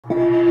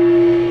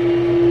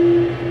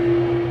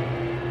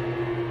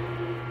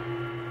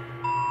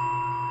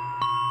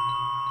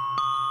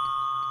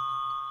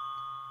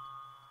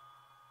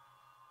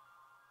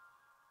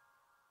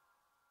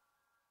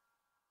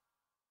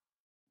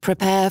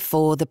Prepare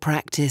for the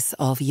practice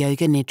of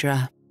Yoga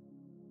Nidra.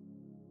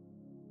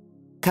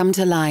 Come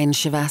to lying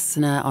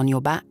Shavasana on your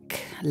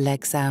back,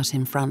 legs out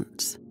in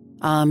front,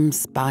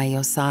 arms by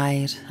your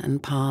side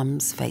and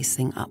palms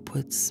facing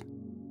upwards.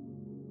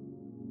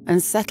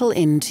 And settle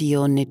into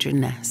your Nidra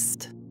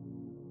nest.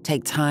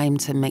 Take time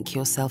to make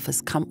yourself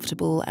as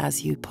comfortable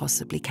as you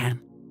possibly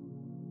can.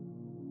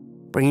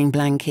 Bringing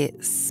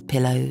blankets,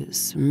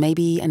 pillows,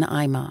 maybe an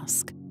eye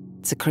mask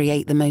to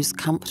create the most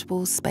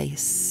comfortable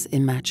space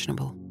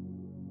imaginable.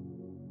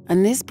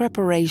 And this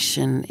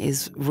preparation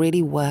is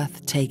really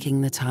worth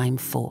taking the time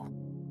for,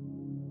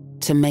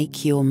 to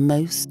make your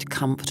most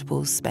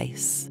comfortable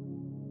space,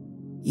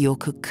 your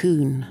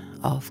cocoon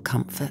of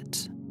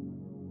comfort.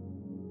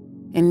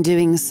 In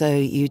doing so,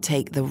 you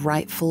take the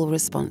rightful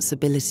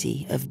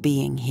responsibility of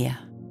being here,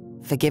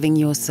 for giving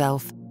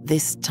yourself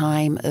this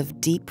time of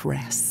deep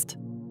rest,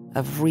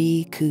 of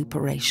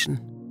recuperation,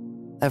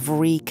 of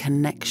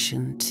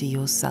reconnection to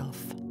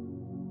yourself.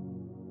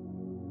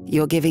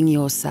 You're giving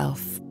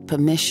yourself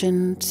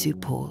permission to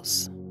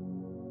pause.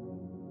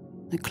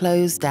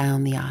 Close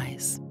down the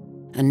eyes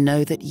and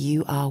know that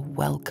you are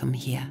welcome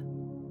here.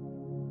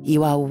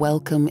 You are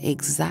welcome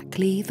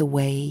exactly the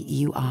way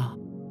you are.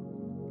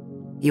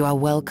 You are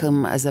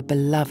welcome as a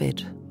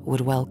beloved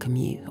would welcome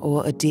you,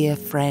 or a dear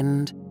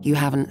friend you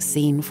haven't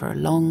seen for a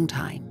long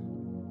time.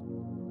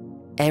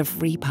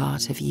 Every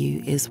part of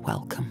you is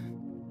welcome.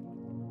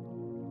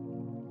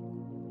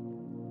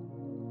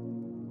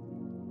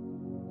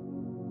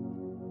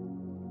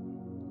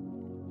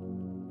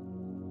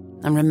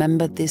 And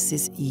remember, this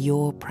is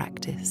your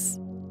practice,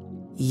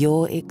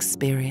 your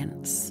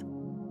experience,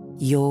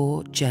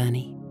 your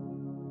journey.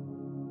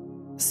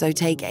 So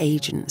take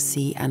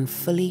agency and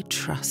fully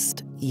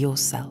trust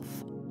yourself,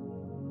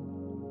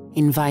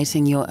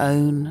 inviting your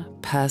own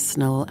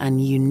personal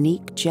and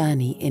unique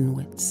journey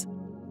inwards.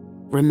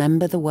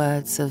 Remember the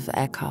words of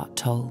Eckhart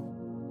Tolle.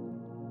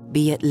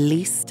 Be at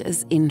least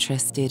as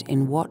interested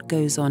in what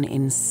goes on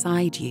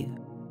inside you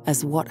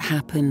as what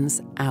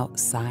happens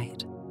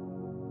outside.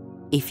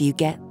 If you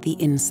get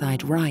the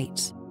inside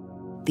right,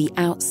 the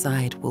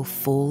outside will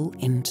fall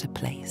into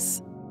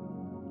place.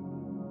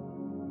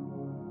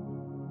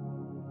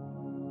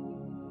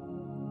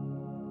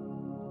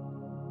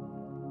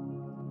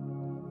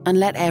 And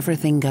let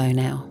everything go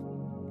now.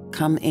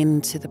 Come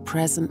into the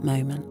present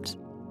moment,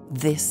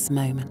 this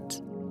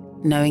moment,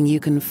 knowing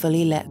you can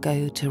fully let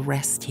go to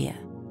rest here,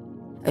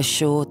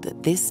 assured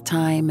that this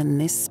time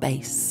and this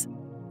space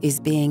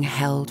is being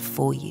held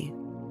for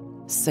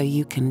you, so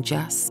you can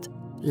just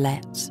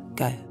let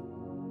go.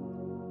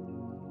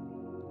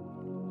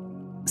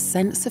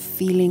 Sense a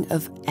feeling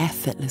of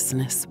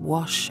effortlessness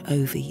wash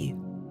over you,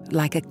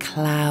 like a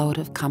cloud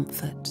of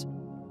comfort,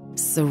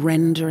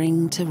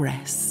 surrendering to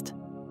rest,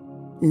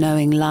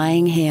 knowing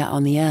lying here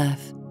on the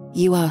earth,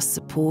 you are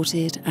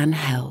supported and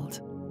held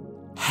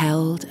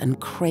and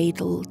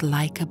cradled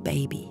like a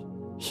baby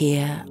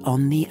here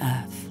on the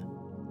earth.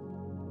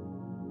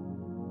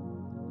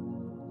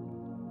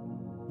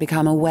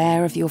 Become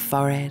aware of your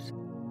forehead,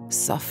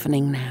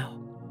 softening now,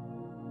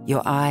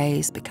 your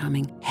eyes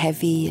becoming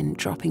heavy and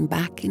dropping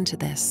back into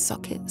their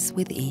sockets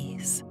with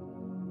ease.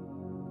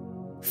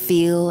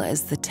 Feel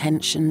as the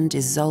tension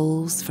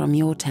dissolves from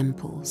your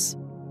temples,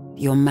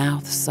 your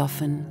mouth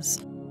softens,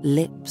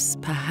 lips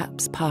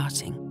perhaps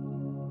parting,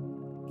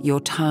 your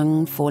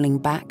tongue falling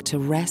back to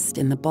rest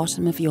in the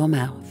bottom of your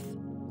mouth,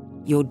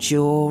 your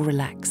jaw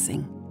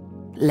relaxing,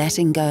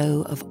 letting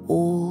go of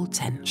all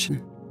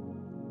tension.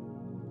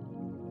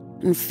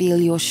 And feel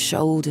your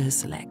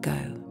shoulders let go,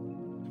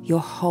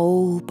 your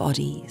whole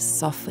body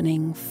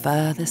softening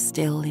further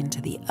still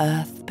into the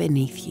earth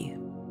beneath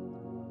you,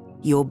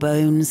 your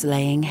bones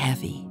laying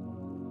heavy,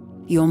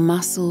 your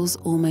muscles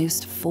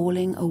almost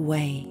falling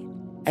away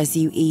as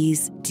you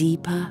ease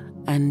deeper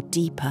and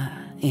deeper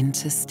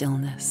into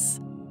stillness,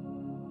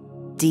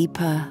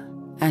 deeper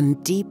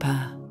and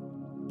deeper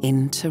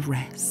into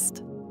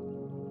rest.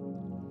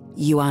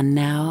 You are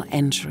now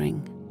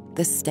entering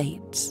the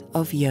state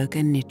of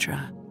Yoga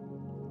Nidra.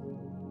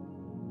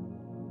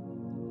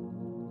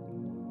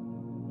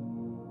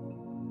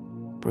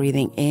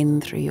 Breathing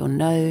in through your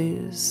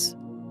nose,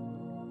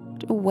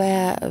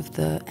 aware of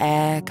the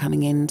air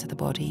coming into the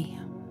body.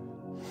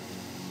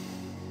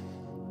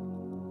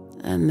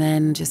 And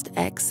then just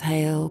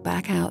exhale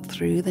back out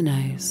through the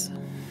nose.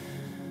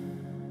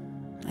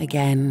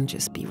 Again,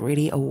 just be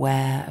really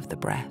aware of the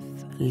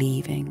breath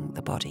leaving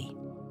the body.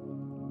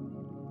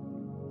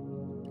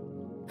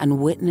 And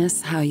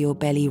witness how your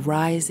belly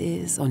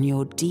rises on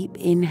your deep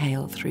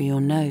inhale through your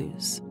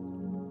nose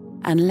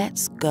and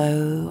lets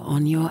go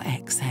on your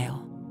exhale.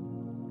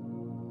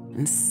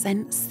 And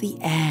sense the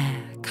air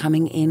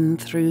coming in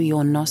through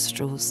your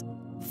nostrils,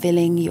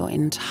 filling your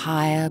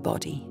entire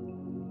body.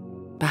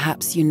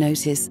 Perhaps you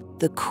notice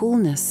the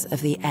coolness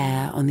of the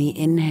air on the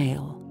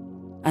inhale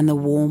and the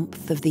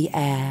warmth of the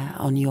air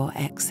on your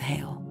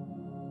exhale.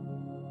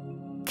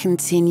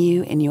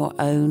 Continue in your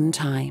own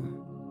time.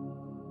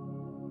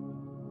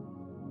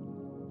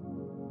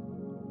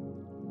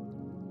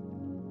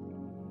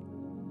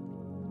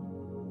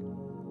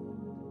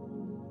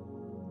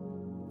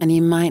 And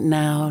you might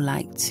now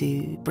like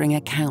to bring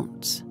a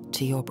count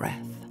to your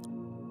breath,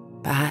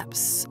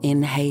 perhaps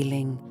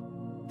inhaling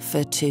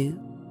for 2,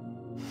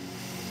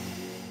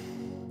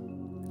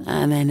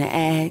 and then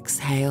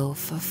exhale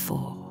for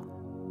 4.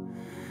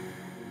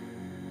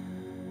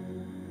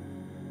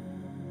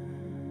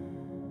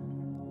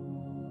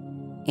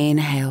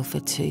 Inhale for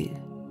 2,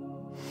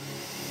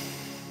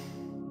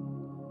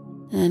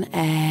 and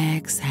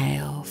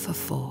exhale for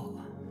 4.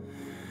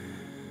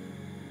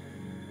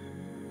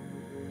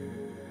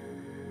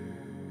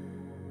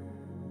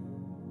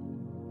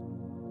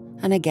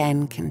 And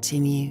again,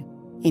 continue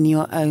in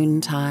your own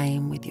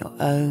time with your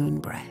own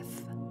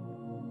breath.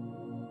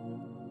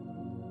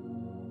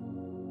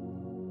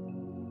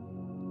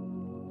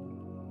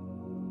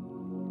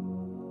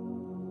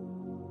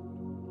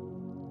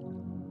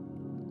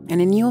 And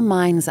in your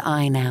mind's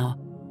eye now,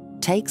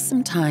 take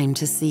some time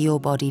to see your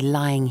body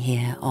lying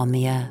here on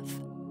the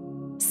earth.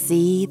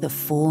 See the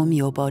form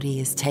your body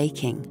is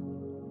taking,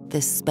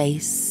 the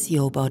space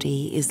your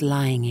body is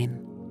lying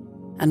in,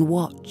 and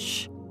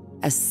watch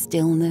as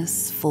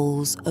stillness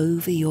falls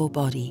over your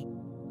body,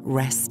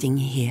 resting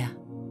here.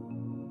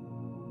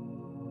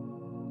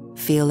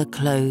 Feel the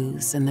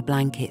clothes and the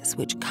blankets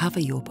which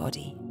cover your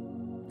body.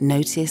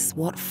 Notice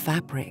what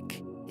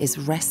fabric is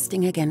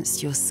resting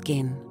against your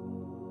skin,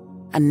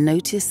 and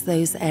notice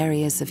those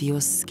areas of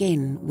your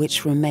skin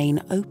which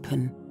remain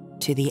open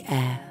to the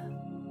air.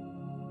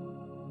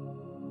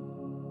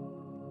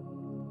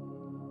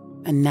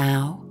 And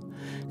now,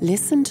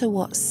 listen to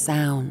what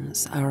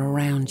sounds are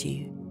around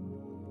you.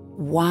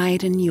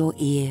 Widen your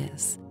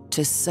ears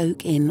to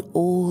soak in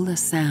all the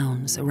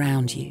sounds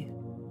around you.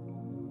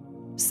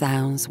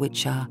 Sounds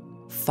which are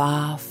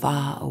far,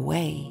 far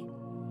away,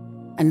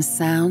 and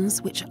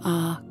sounds which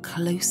are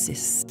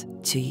closest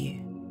to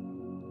you.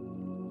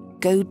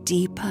 Go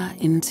deeper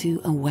into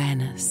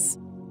awareness.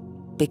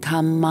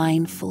 Become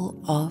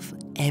mindful of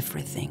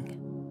everything.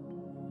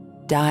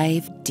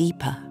 Dive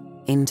deeper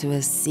into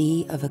a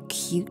sea of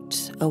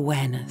acute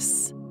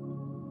awareness.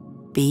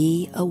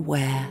 Be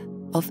aware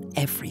of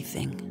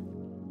everything.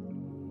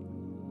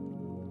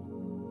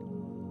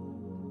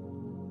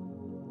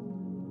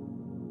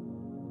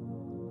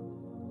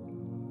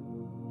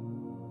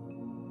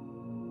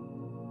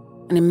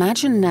 And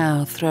imagine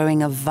now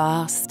throwing a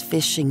vast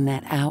fishing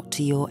net out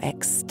to your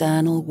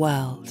external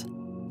world,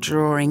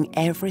 drawing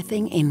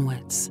everything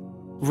inwards,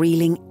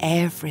 reeling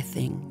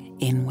everything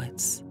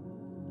inwards.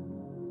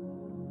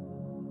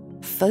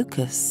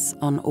 Focus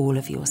on all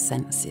of your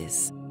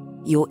senses,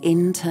 your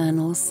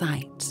internal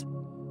sight,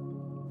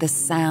 the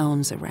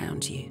sounds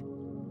around you,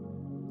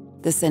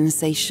 the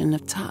sensation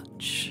of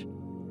touch,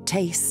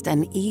 taste,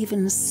 and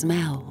even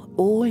smell,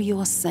 all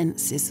your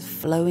senses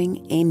flowing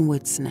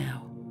inwards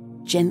now,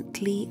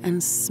 gently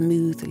and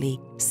smoothly,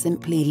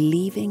 simply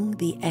leaving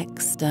the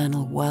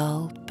external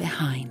world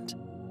behind.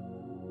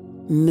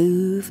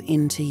 Move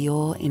into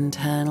your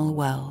internal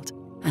world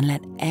and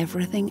let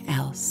everything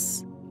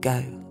else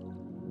go.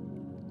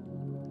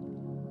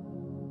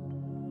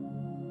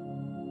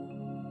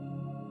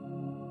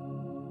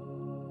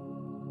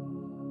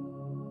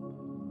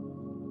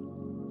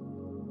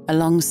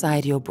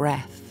 Alongside your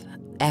breath,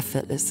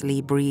 effortlessly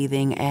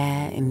breathing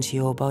air into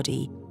your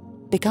body,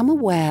 become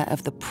aware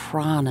of the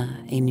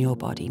prana in your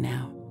body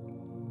now.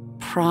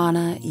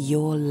 Prana,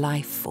 your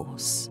life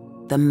force,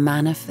 the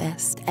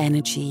manifest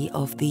energy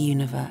of the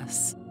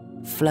universe,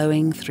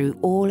 flowing through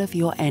all of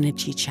your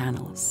energy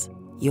channels,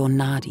 your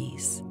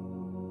nadis.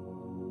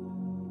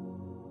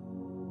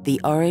 The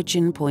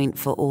origin point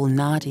for all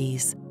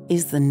nadis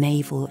is the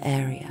navel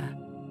area,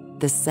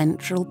 the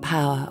central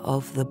power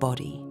of the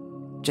body.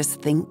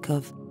 Just think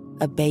of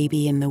a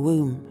baby in the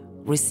womb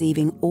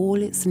receiving all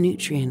its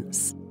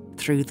nutrients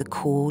through the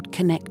cord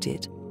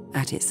connected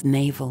at its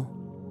navel.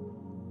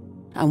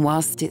 And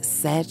whilst it's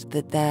said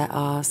that there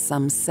are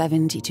some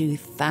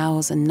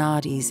 72,000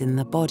 nadis in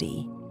the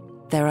body,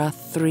 there are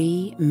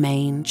 3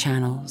 main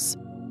channels: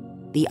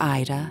 the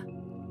Ida,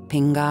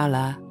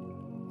 Pingala,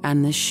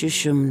 and the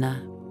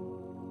Sushumna.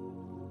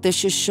 The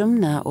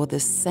Sushumna, or the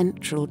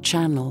central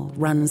channel,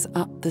 runs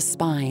up the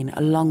spine,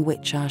 along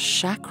which our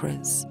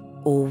chakras,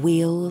 or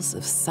wheels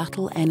of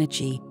subtle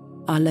energy,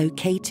 are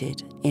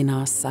located in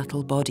our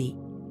subtle body.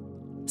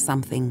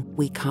 Something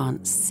we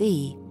can't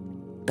see,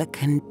 but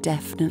can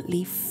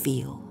definitely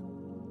feel.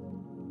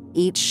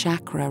 Each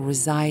chakra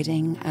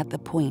residing at the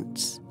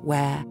point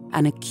where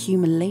an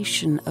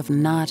accumulation of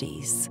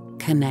nadis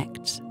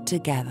connect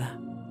together.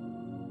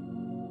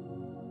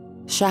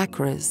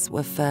 Chakras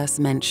were first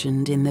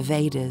mentioned in the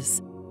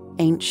Vedas,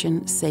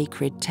 ancient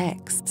sacred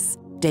texts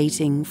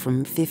dating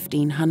from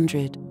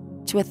 1500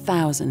 to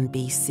 1000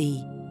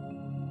 BC.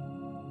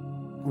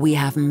 We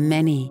have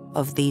many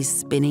of these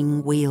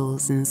spinning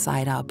wheels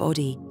inside our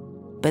body,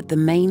 but the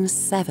main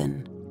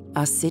 7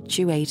 are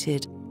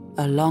situated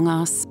along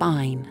our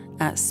spine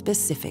at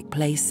specific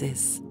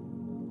places.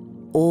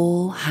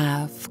 All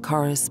have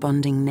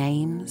corresponding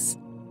names,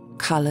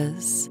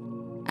 colors,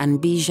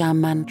 and bija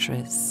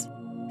mantras,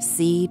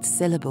 seed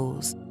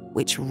syllables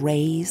which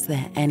raise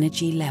their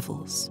energy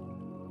levels.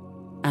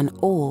 and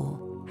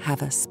all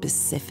have a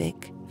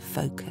specific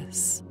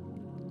focus.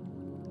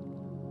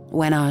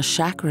 When our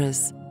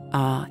chakras,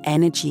 our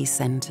energy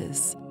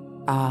centers,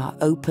 are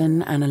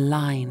open and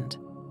aligned,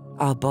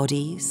 our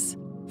bodies,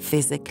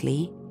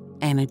 physically,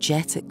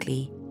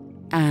 energetically,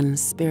 and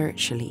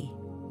spiritually,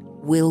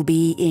 will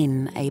be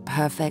in a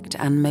perfect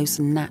and most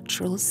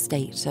natural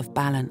state of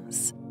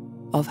balance,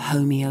 of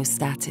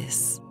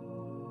homeostasis.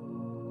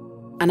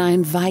 And I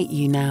invite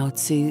you now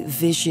to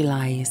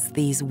visualize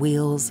these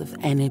wheels of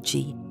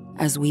energy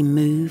as we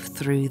move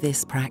through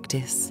this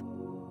practice.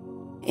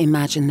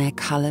 Imagine their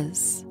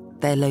colors,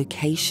 their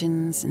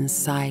locations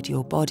inside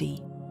your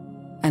body,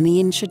 and the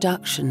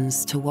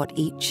introductions to what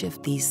each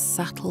of these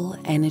subtle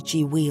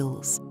energy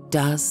wheels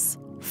does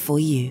for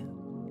you.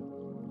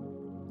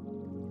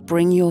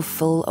 Bring your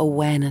full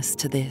awareness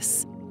to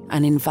this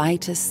and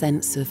invite a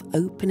sense of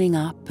opening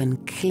up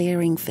and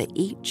clearing for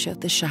each of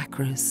the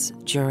chakras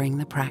during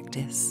the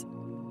practice.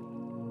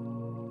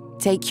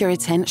 Take your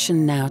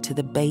attention now to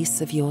the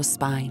base of your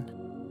spine.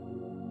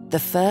 The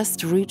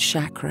first root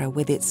chakra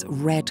with its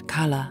red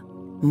color,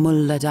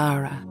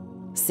 Muladhara,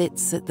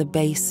 sits at the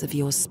base of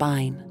your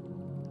spine.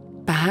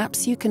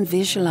 Perhaps you can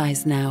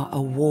visualize now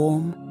a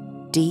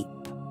warm, deep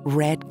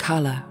red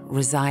color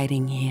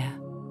residing here.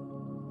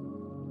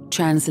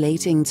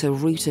 Translating to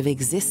root of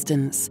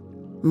existence,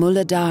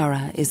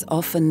 Muladhara is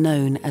often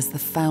known as the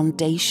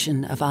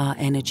foundation of our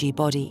energy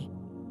body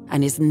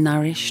and is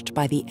nourished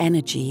by the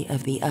energy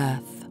of the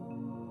earth.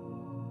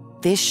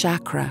 This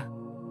chakra,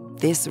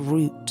 this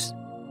root,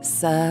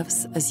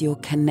 serves as your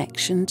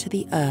connection to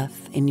the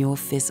earth in your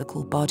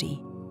physical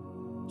body,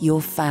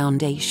 your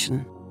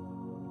foundation.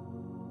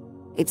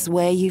 It's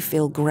where you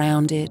feel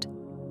grounded,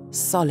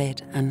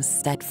 solid and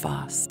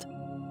steadfast,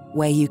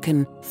 where you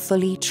can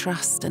fully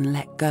trust and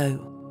let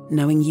go,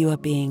 knowing you are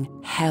being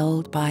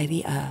held by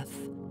the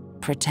earth,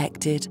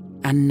 protected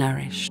and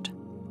nourished.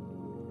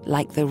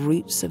 Like the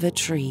roots of a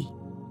tree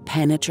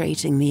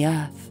penetrating the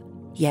earth,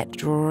 yet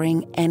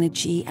drawing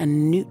energy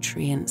and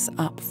nutrients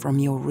up from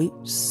your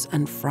roots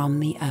and from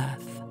the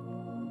earth.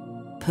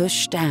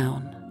 Push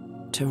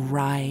down to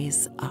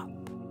rise up.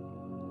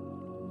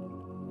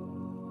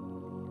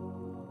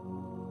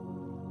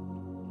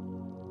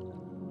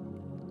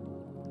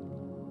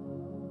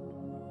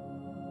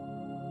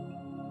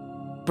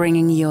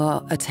 Bringing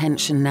your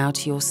attention now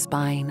to your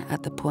spine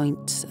at the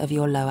point of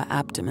your lower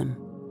abdomen,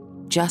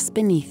 just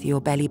beneath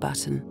your belly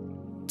button,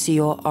 to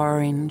your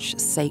orange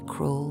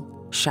sacral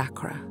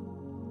chakra,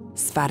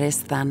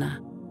 Svadhisthana,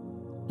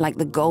 like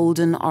the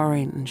golden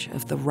orange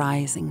of the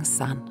rising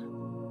sun.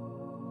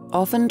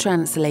 Often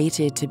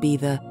translated to be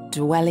the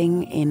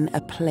dwelling in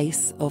a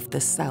place of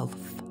the self,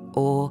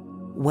 or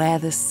where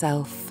the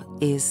self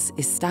is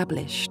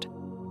established.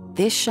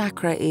 This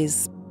chakra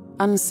is,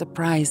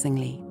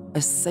 unsurprisingly,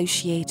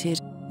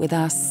 associated with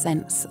our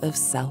sense of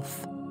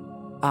self,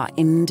 our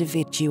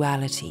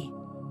individuality,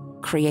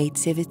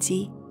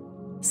 creativity,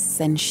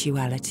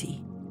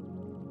 sensuality,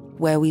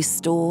 where we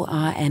store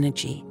our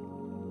energy,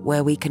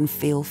 where we can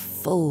feel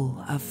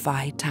full of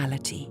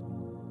vitality.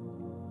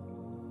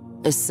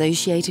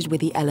 Associated with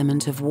the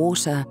element of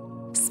water,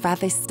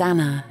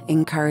 Svadhisthana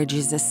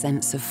encourages a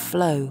sense of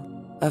flow,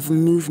 of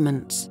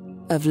movement,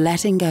 of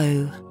letting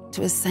go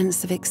to a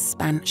sense of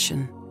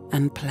expansion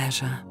and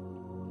pleasure.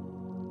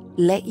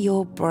 Let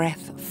your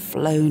breath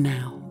flow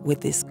now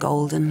with this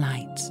golden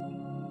light,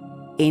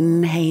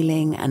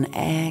 inhaling and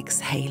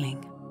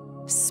exhaling,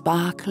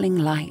 sparkling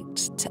light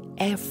to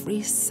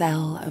every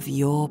cell of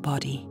your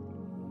body.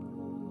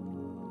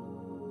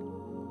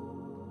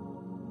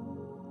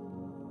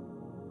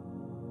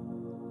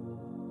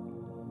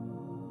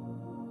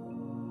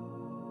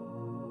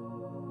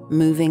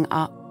 Moving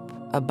up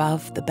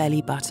above the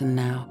belly button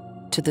now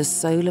to the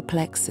solar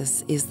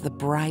plexus is the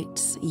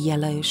bright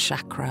yellow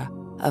chakra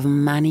of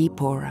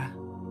Manipura,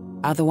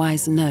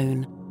 otherwise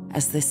known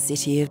as the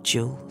City of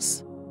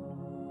Jewels.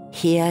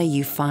 Here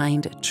you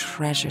find a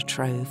treasure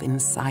trove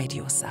inside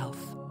yourself,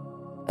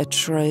 a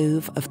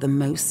trove of the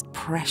most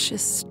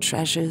precious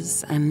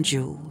treasures and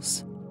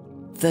jewels,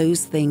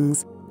 those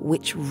things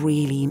which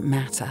really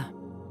matter,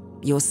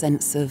 your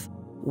sense of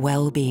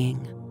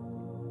well-being,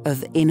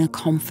 of inner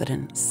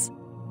confidence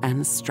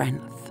and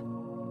strength.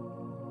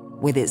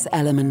 With its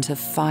element of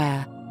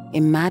fire,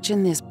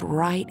 imagine this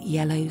bright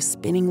yellow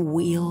spinning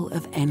wheel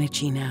of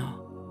energy now,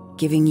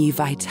 giving you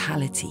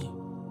vitality,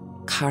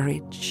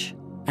 courage,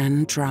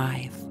 and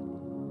drive.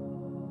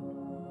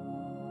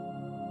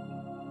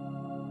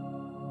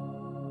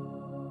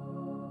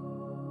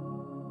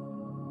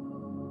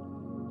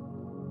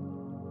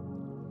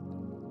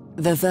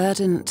 The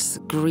verdant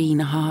green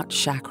heart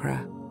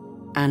chakra,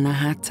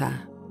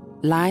 Anahata,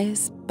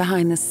 lies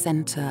behind the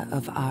center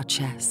of our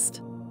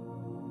chest,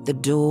 the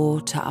door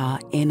to our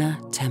inner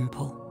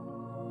temple.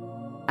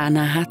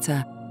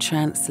 Anahata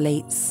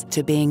translates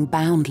to being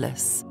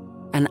boundless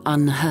and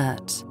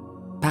unhurt,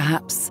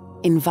 perhaps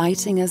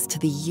inviting us to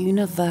the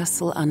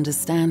universal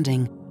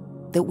understanding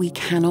that we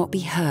cannot be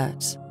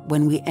hurt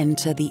when we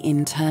enter the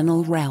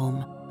internal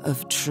realm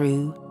of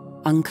true,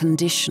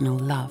 unconditional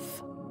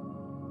love.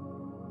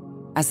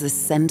 As the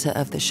center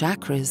of the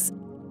chakras,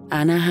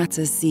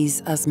 Anahata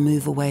sees us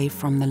move away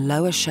from the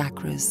lower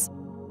chakras,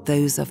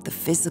 those of the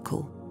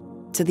physical,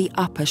 to the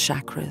upper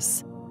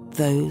chakras,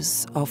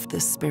 those of the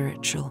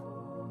spiritual.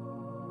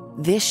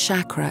 This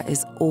chakra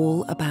is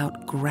all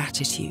about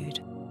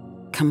gratitude,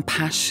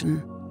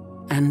 compassion,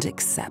 and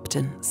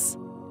acceptance.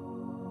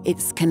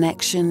 Its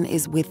connection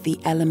is with the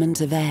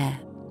element of air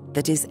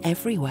that is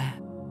everywhere,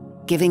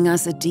 giving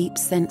us a deep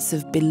sense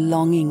of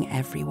belonging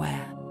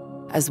everywhere,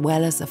 as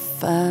well as a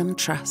firm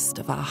trust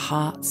of our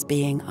hearts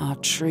being our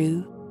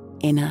true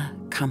inner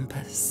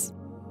compass.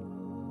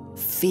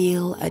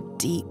 Feel a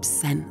deep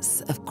sense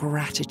of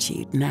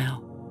gratitude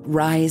now,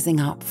 rising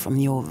up from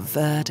your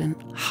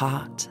verdant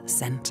heart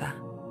center.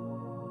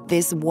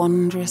 This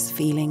wondrous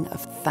feeling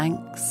of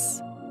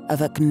thanks,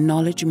 of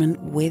acknowledgement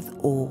with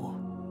awe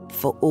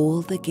for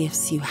all the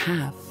gifts you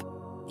have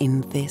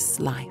in this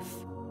life.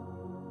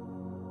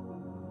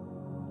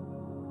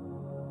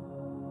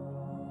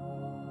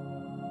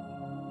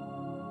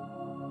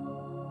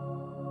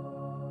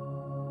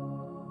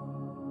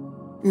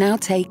 Now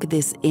take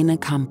this inner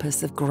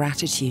compass of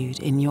gratitude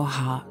in your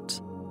heart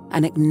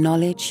and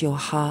acknowledge your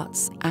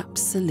heart's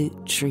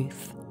absolute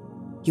truth,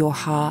 your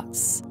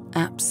heart's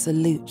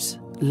absolute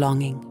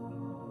longing,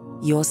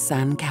 your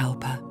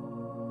sankalpa.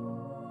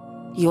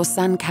 Your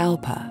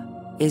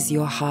sankalpa is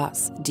your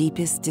heart's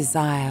deepest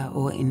desire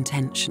or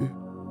intention.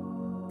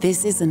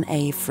 This isn't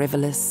a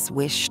frivolous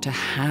wish to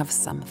have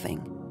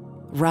something.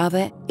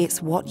 Rather,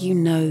 it's what you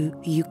know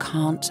you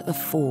can't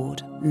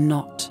afford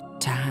not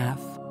to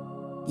have.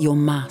 Your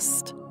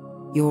must,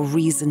 your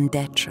raison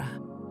d'etre,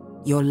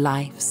 your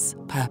life's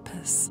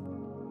purpose.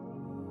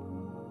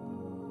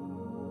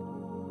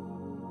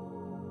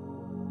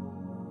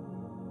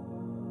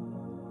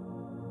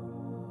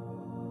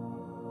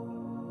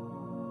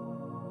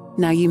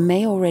 Now you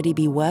may already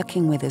be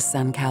working with a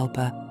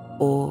sankalpa,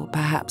 or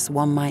perhaps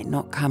one might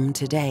not come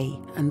today,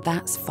 and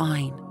that's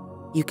fine.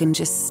 You can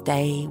just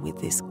stay with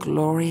this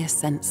glorious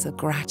sense of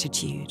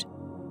gratitude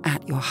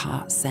at your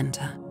heart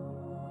center.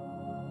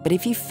 But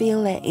if you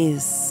feel there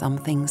is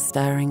something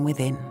stirring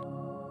within,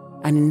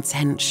 an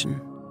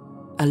intention,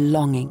 a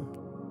longing,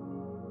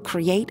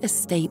 create a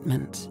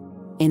statement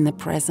in the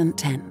present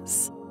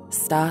tense,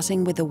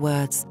 starting with the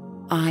words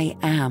I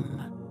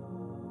am,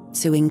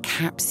 to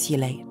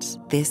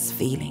encapsulate this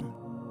feeling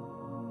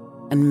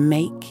and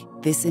make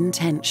this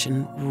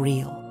intention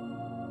real.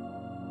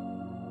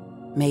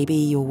 Maybe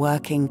you're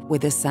working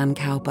with a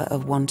sankalpa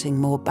of wanting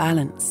more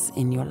balance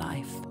in your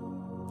life.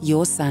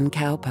 Your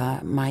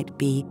sankalpa might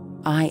be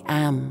I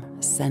am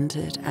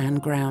centered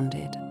and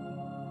grounded.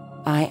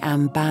 I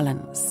am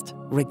balanced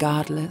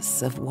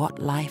regardless of what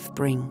life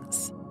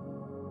brings.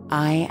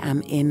 I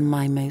am in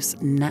my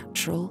most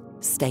natural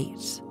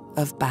state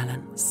of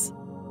balance.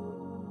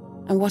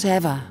 And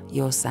whatever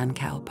your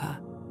sankalpa,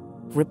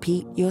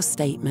 repeat your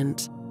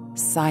statement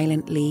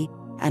silently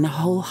and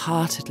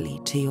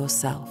wholeheartedly to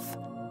yourself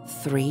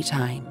 3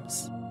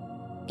 times,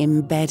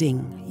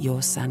 embedding your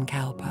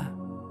sankalpa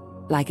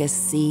like a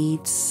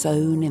seed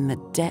sown in the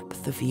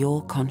depth of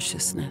your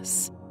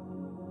consciousness.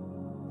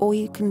 Or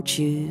you can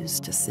choose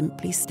to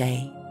simply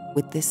stay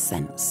with this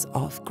sense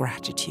of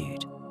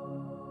gratitude.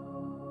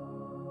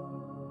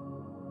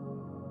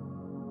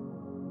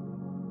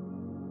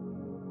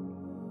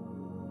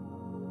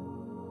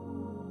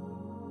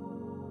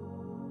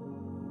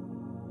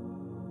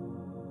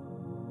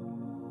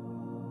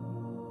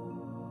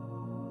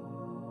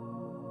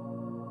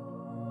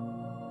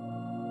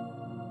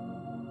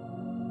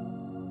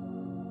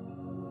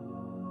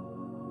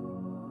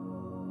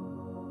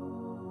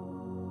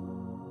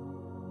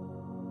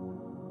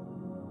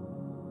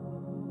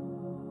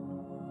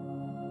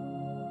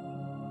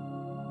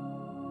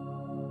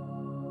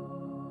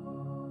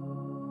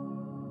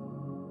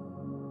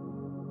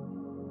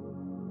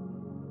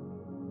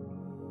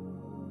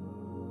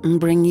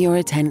 Bring your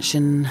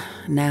attention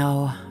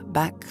now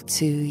back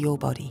to your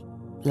body,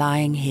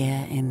 lying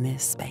here in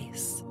this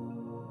space.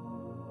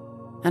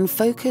 And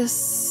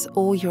focus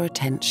all your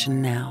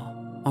attention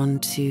now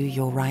onto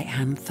your right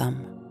hand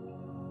thumb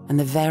and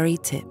the very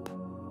tip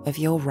of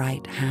your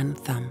right hand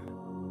thumb.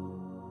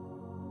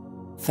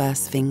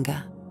 First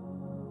finger,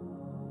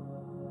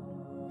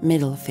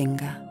 middle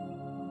finger,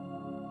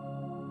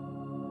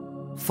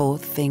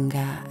 fourth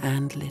finger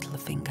and little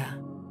finger.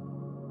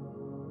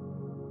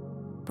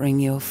 Bring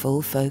your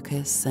full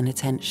focus and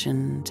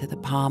attention to the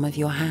palm of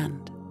your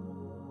hand,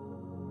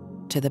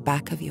 to the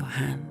back of your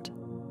hand,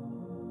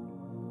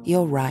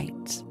 your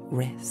right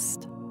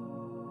wrist,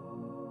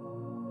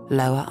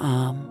 lower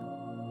arm,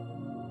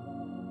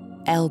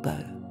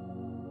 elbow,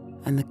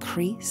 and the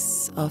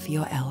crease of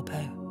your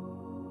elbow,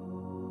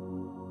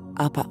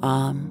 upper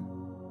arm,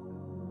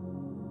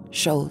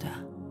 shoulder.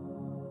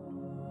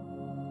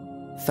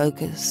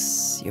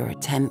 Focus your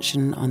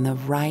attention on the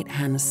right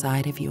hand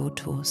side of your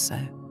torso,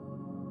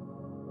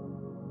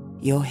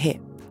 your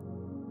hip,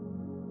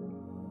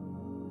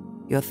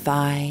 your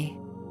thigh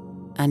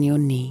and your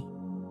knee,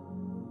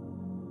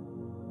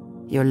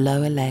 your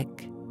lower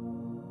leg,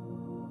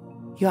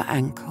 your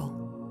ankle,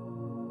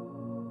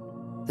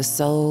 the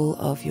sole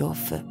of your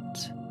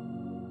foot,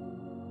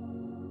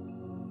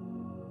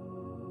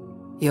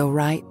 your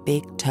right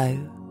big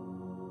toe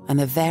and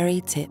the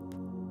very tip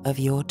of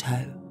your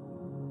toe,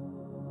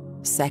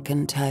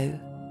 second toe,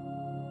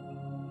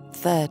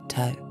 third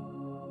toe,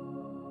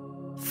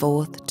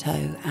 fourth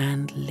toe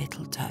and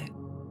little toe.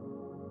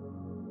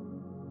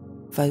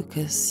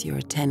 Focus your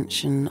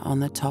attention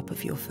on the top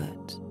of your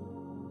foot,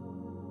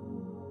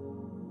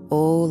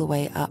 all the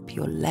way up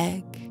your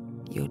leg,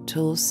 your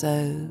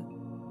torso,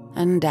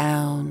 and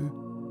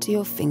down to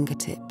your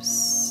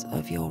fingertips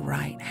of your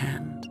right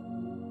hand.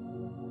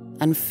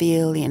 And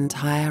feel the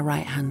entire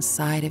right hand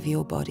side of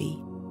your body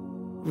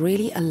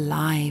really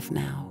alive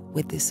now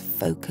with this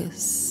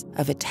focus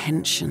of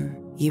attention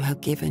you have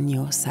given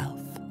yourself.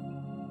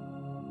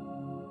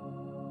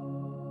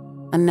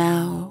 And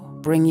now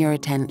bring your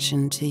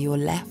attention to your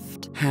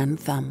left hand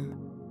thumb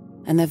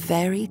and the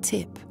very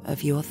tip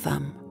of your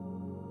thumb.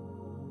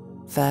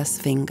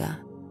 First finger,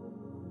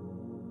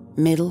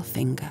 middle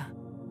finger,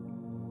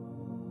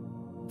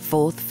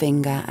 fourth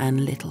finger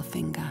and little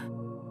finger,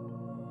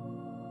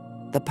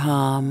 the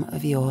palm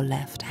of your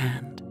left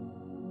hand,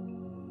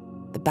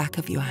 the back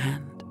of your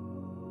hand,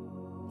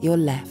 your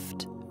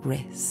left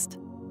wrist,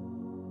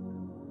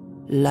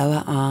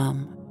 lower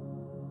arm,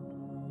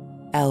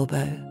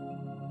 elbow,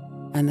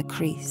 and the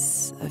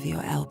crease of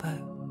your elbow,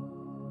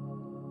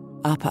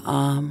 upper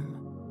arm,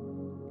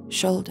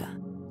 shoulder.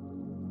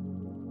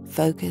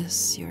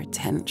 Focus your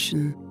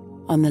attention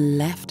on the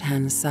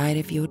left-hand side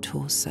of your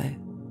torso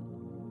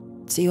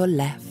to your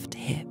left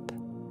hip,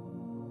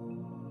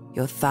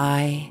 your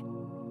thigh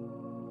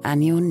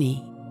and your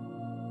knee,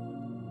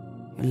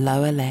 your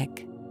lower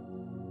leg,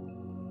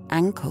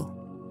 ankle,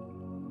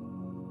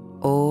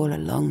 all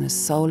along the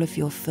sole of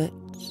your foot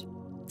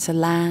to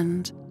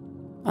land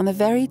on the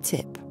very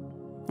tip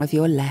of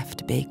your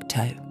left big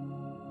toe,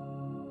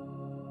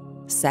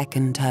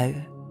 second toe,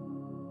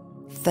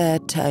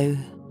 third toe,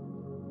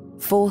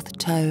 fourth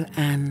toe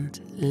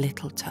and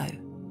little toe,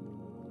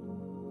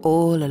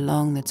 all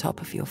along the top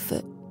of your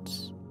foot,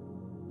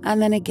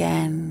 and then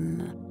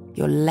again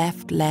your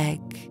left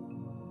leg,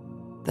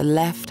 the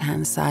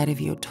left-hand side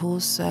of your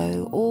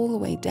torso, all the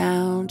way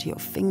down to your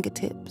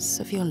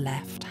fingertips of your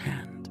left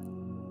hand.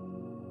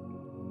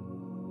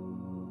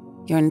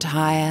 Your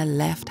entire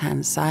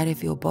left-hand side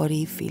of your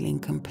body feeling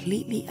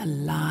completely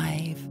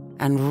alive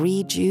and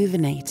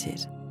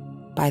rejuvenated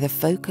by the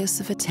focus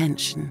of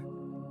attention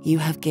you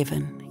have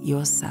given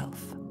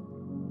yourself.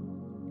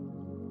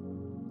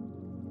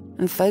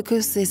 And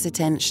focus this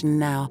attention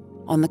now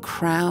on the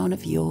crown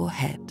of your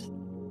head.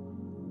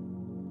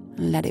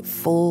 And let it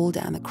fall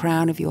down the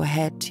crown of your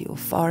head to your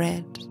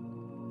forehead.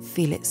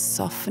 Feel it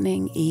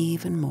softening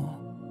even more.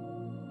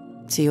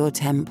 To your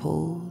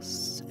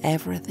temples,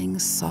 everything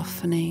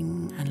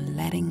softening and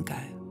letting go.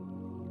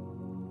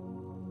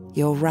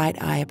 Your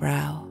right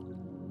eyebrow,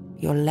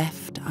 your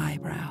left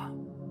eyebrow,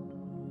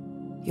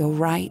 your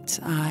right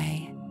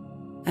eye,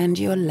 and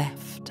your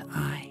left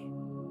eye,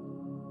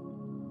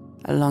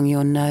 along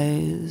your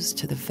nose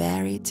to the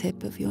very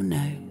tip of your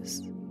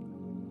nose,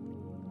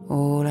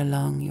 all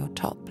along your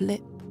top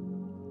lip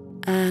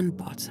and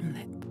bottom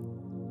lip,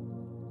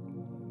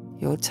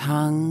 your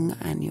tongue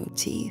and your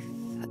teeth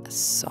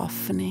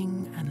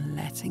softening and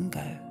letting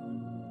go.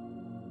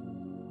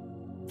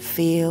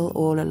 Feel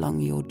all along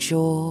your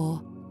jaw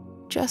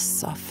just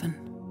soften,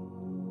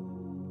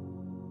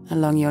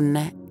 along your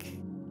neck,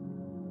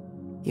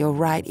 your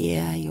right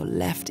ear, your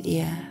left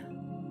ear.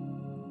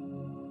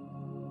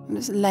 And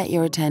just let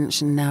your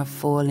attention now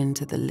fall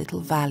into the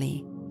little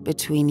valley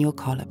between your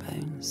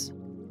collarbones.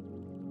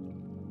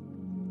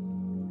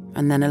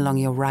 And then along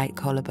your right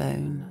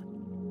collarbone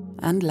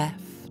and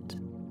left,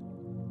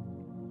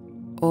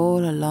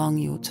 all along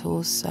your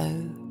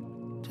torso.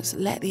 Just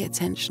let the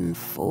attention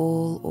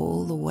fall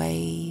all the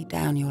way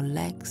down your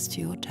legs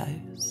to your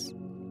toes.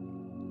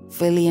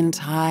 Feel the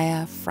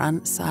entire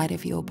front side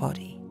of your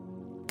body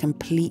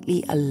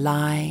completely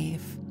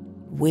alive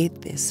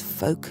with this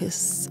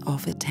focus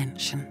of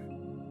attention.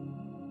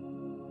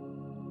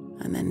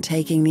 And then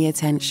taking the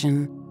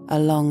attention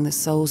along the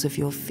soles of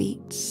your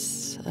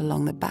feet,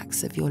 along the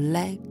backs of your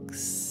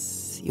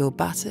legs, your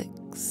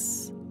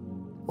buttocks,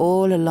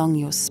 all along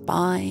your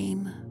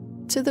spine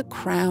to the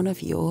crown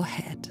of your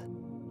head.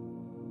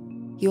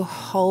 Your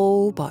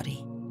whole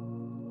body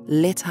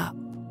lit up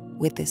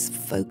with this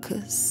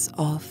focus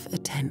of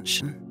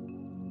attention.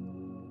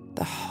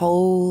 The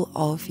whole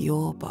of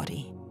your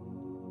body.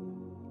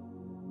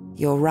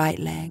 Your right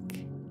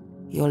leg,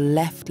 your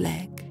left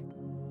leg,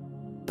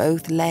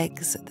 both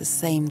legs at the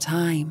same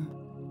time,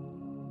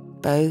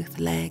 both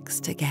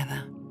legs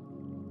together.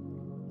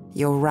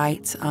 Your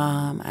right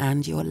arm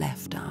and your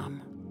left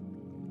arm,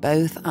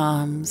 both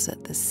arms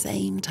at the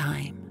same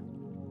time,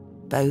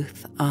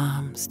 both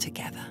arms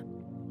together.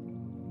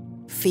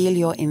 Feel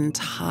your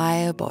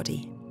entire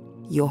body,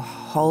 your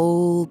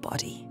whole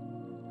body,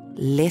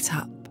 lit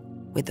up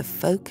with the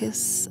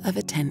focus of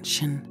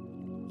attention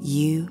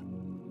you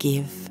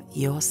give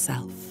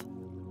yourself.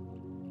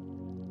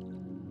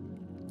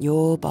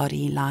 Your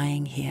body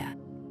lying here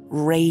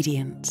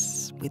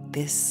radiant with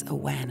this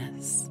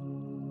awareness,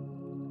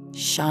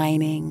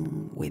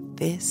 shining with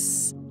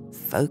this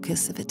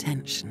focus of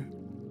attention.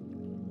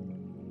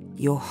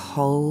 Your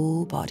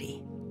whole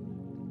body,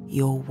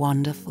 your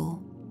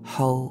wonderful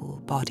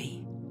whole body.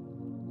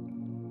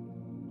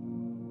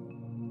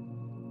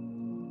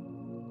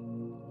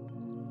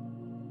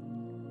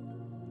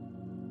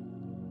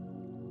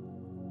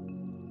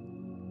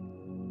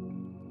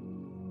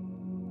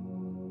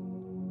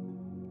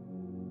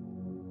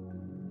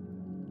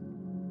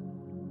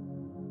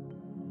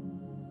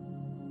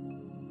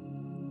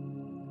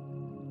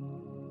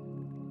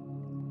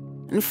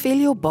 And feel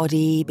your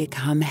body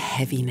become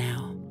heavy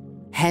now,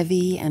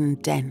 heavy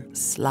and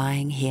dense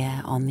lying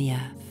here on the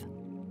earth.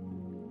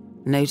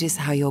 Notice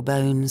how your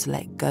bones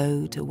let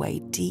go to weigh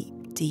deep,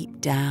 deep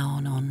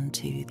down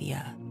onto the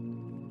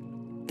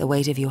earth. The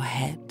weight of your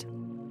head,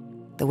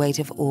 the weight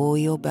of all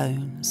your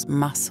bones,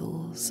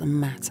 muscles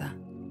and matter.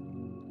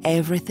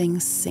 Everything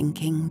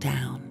sinking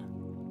down,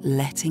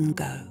 letting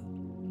go,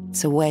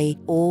 to weigh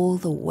all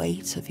the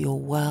weight of your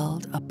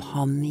world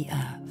upon the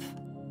earth.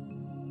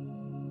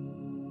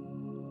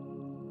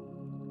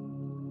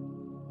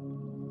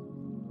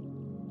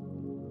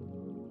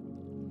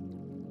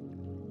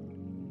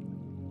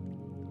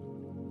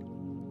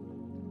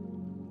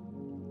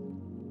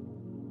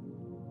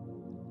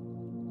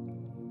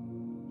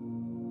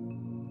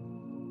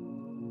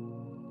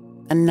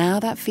 And now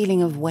that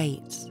feeling of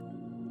weight,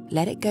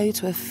 let it go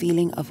to a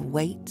feeling of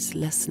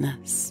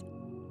weightlessness.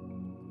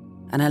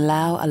 And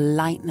allow a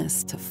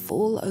lightness to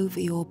fall over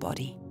your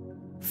body.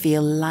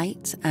 Feel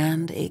light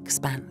and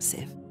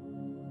expansive,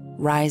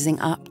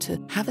 rising up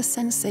to have a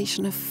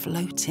sensation of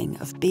floating,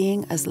 of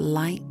being as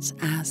light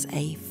as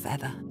a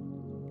feather.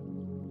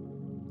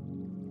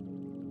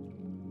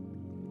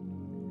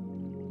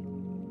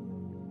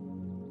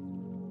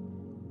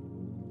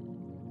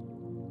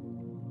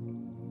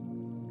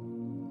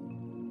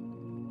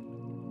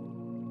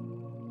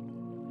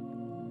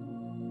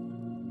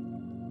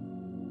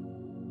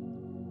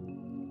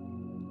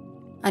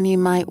 And you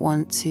might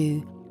want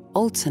to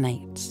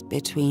alternate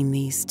between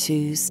these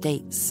two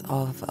states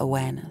of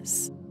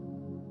awareness.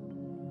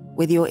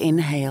 With your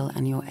inhale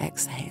and your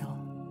exhale.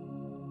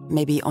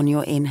 Maybe on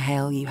your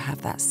inhale you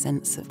have that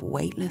sense of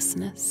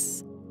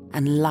weightlessness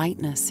and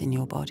lightness in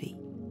your body.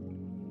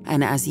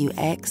 And as you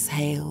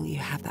exhale, you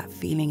have that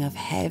feeling of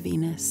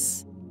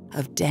heaviness,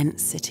 of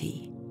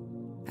density,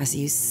 as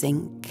you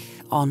sink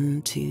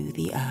onto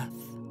the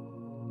earth.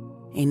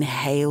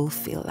 Inhale,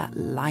 feel that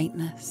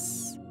lightness.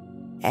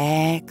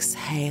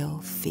 Exhale,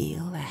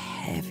 feel a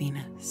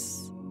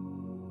heaviness.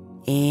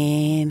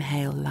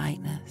 Inhale,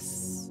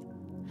 lightness.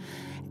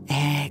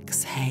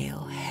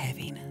 Exhale,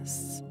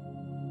 heaviness.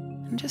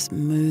 And just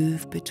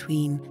move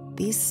between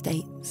these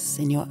states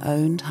in your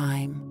own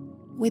time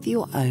with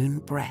your own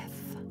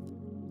breath.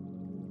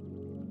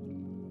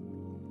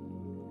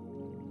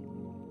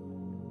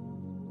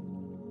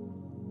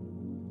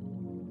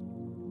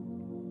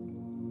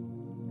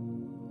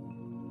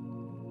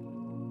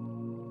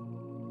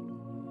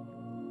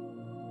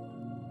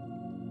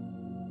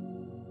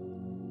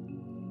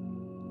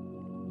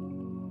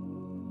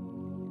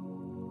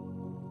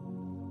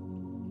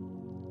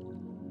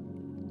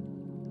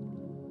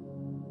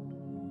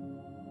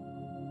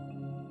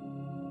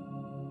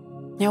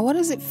 Now, what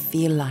does it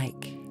feel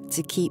like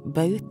to keep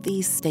both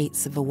these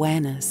states of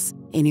awareness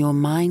in your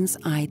mind's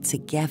eye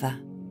together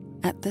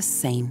at the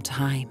same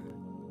time?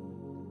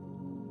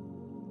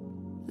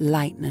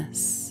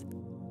 Lightness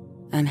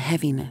and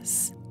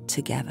heaviness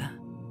together.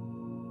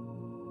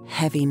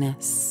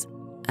 Heaviness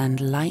and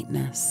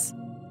lightness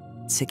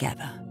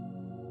together.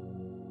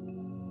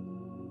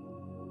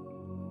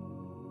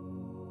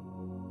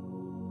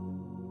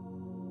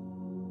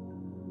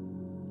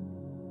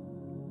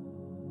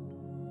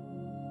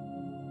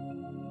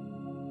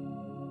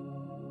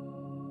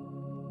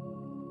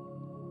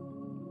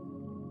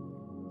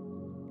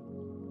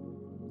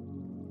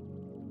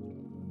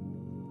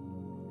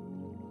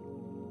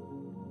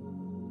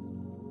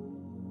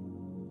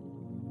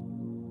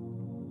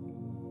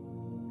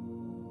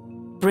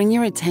 Bring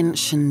your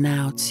attention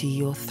now to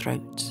your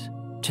throat,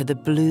 to the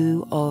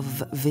blue of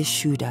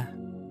Vishuddha,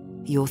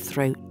 your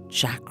throat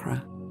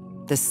chakra,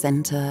 the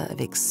center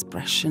of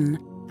expression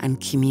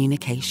and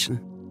communication.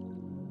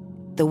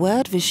 The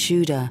word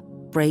Vishuddha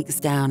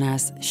breaks down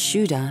as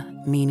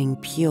Shuddha, meaning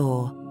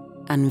pure,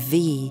 and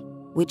V,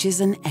 which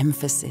is an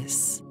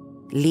emphasis,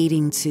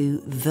 leading to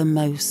the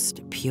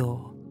most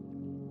pure.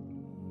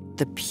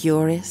 The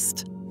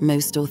purest,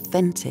 most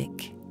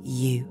authentic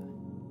you.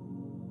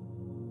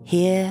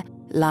 Here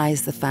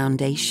lies the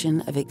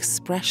foundation of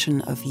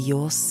expression of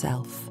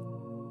yourself,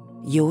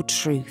 your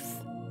truth,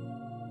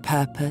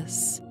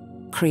 purpose,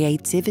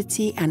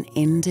 creativity and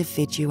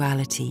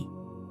individuality,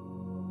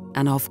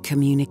 and of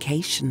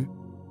communication,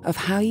 of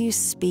how you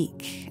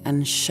speak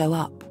and show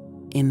up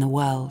in the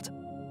world,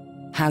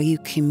 how you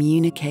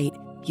communicate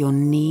your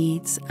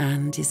needs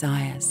and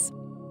desires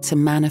to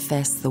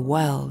manifest the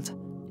world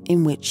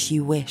in which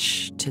you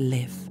wish to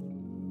live.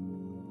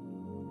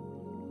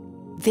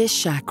 This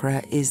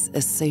chakra is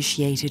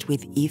associated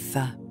with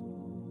ether,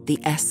 the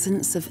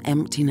essence of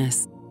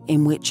emptiness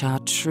in which our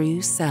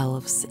true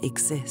selves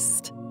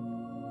exist.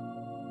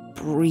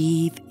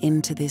 Breathe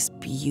into this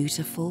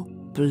beautiful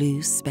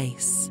blue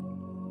space,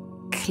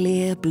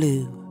 clear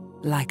blue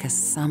like a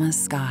summer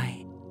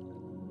sky,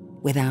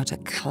 without a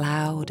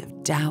cloud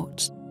of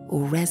doubt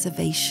or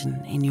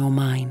reservation in your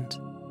mind.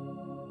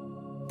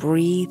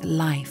 Breathe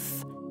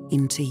life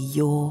into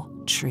your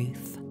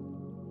truth,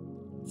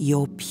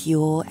 your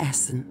pure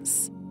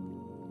essence,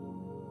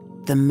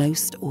 the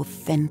most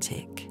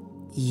authentic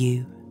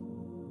you.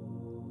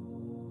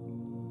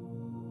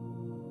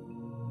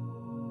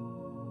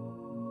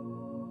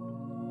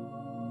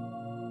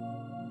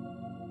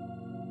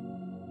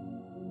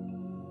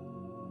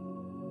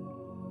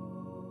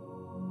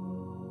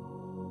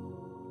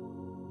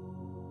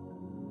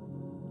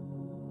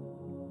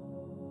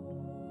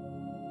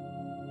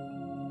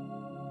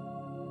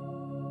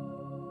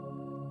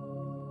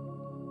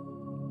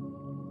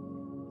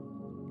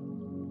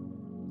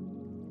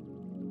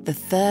 The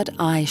third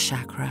eye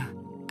chakra,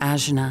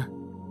 Ajna,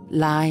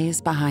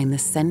 lies behind the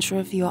center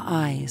of your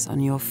eyes on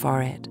your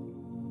forehead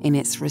in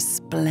its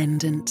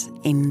resplendent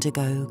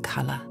indigo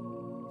color.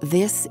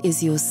 This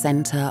is your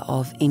center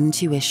of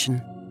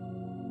intuition,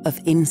 of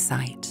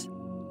insight,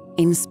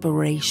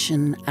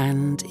 inspiration,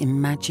 and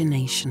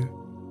imagination.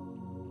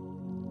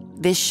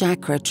 This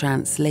chakra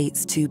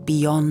translates to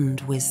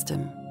beyond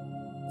wisdom,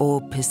 or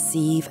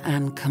perceive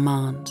and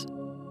command,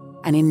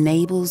 and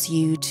enables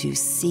you to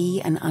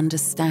see and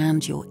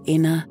understand your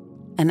inner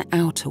and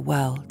outer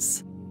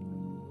worlds,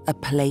 a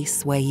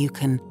place where you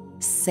can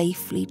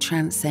safely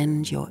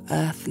transcend your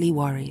earthly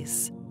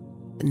worries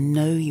and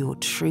know your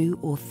true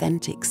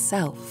authentic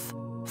self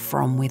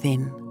from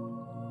within,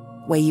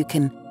 where you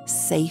can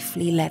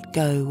safely let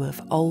go of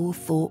old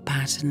thought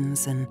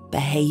patterns and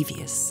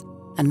behaviors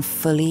and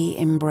fully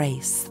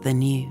embrace the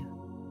new,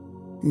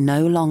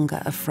 no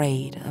longer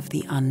afraid of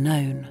the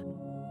unknown,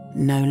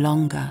 no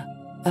longer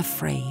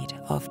afraid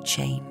of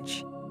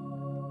change.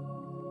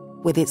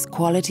 With its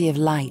quality of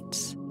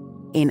light,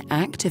 in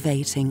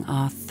activating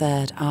our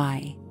third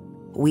eye,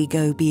 we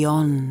go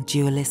beyond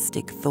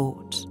dualistic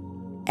thought,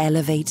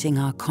 elevating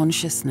our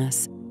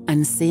consciousness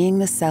and seeing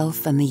the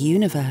self and the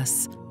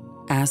universe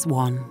as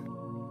one.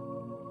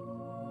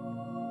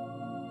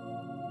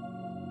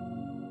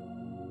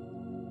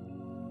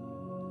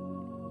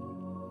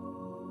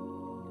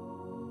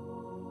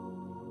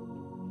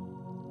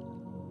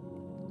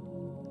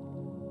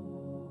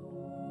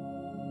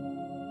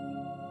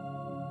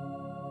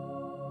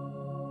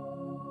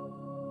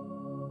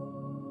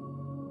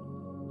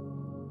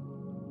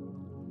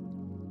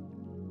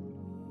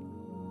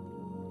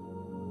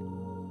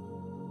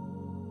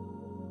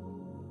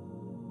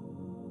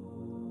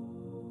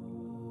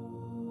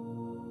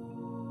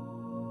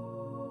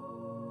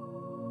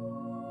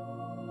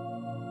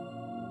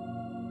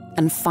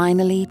 And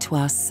finally to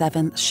our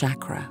seventh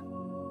chakra,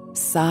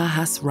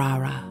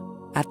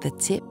 Sahasrara, at the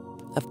tip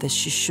of the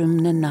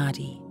Sushumna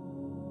Nadi,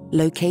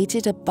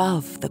 located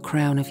above the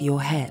crown of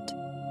your head,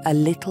 a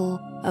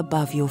little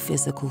above your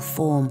physical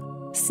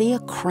form. See a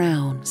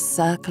crown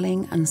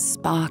circling and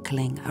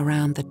sparkling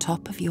around the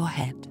top of your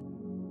head,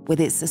 with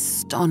its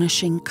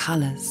astonishing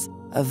colors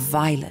of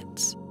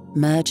violet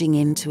merging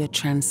into a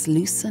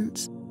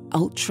translucent,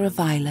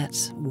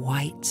 ultraviolet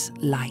white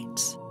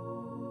light.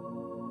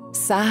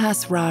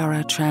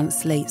 Sahasrara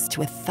translates to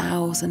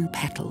 1,000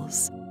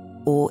 petals,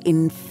 or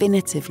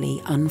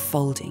infinitively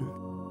unfolding.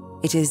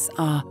 It is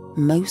our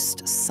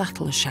most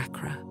subtle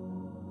chakra,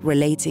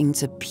 relating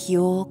to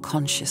pure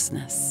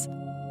consciousness,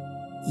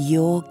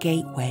 your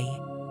gateway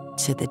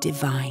to the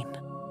divine.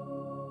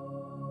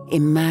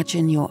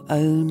 Imagine your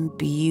own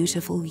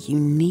beautiful,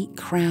 unique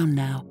crown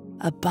now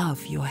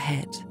above your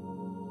head,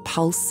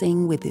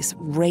 pulsing with this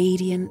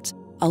radiant,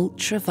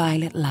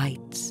 ultraviolet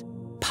light,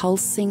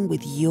 pulsing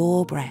with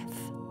your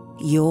breath,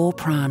 your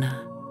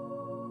prana,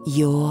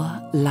 your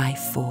life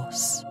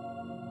force.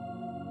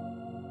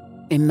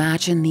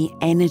 Imagine the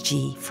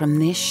energy from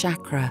this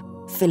chakra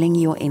filling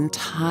your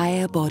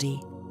entire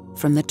body,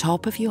 from the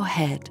top of your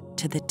head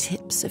to the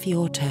tips of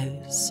your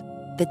toes,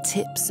 the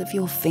tips of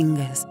your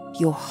fingers,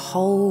 your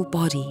whole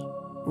body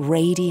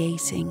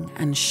radiating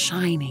and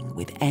shining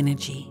with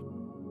energy,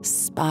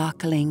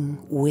 sparkling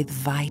with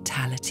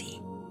vitality.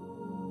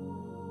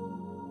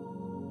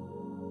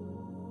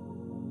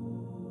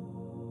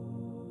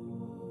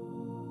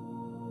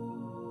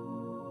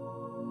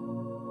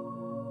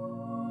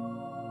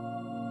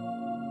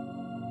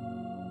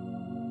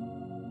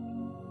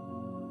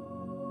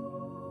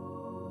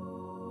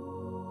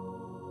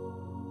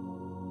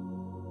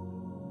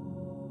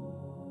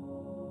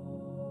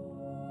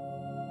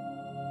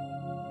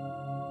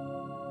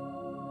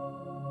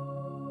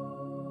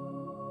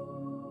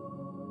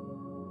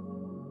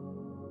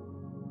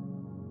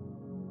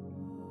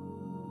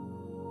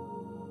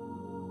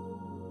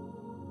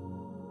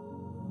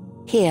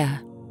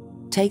 Here,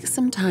 take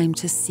some time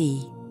to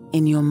see,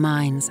 in your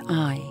mind's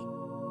eye,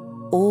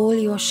 all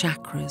your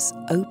chakras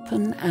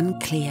open and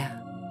clear,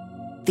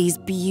 These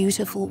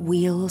beautiful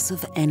wheels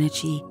of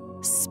energy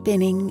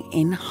spinning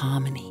in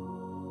harmony,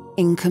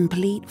 in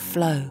complete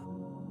flow,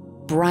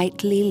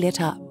 brightly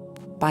lit up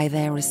by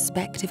their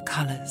respective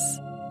colors,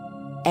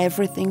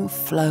 everything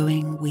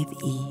flowing with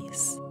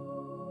ease,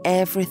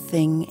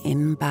 everything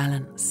in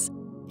balance,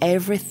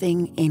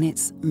 everything in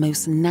its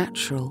most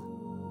natural,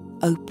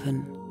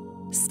 open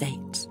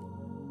state.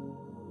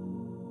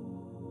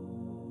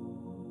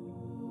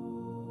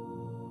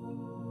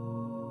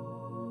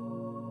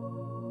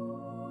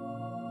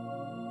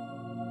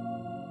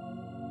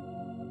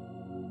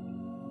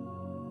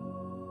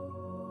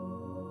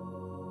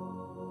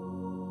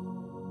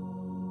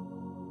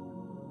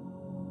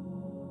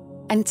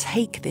 And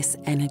take this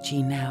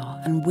energy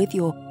now, and with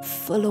your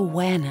full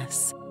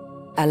awareness,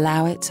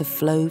 allow it to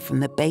flow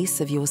from the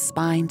base of your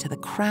spine to the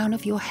crown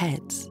of your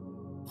head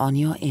on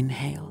your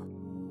inhale.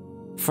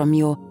 From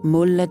your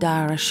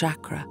Muladhara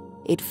chakra,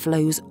 it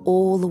flows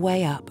all the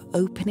way up,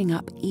 opening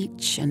up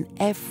each and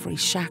every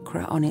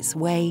chakra on its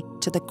way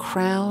to the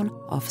crown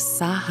of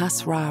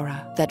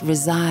Sahasrara that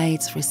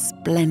resides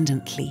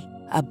resplendently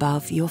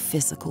above your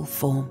physical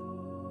form.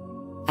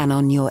 And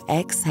on your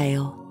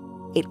exhale,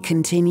 it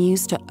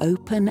continues to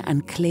open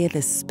and clear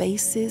the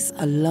spaces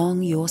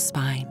along your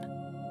spine.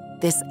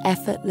 This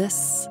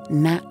effortless,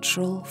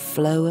 natural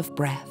flow of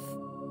breath,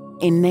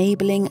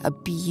 enabling a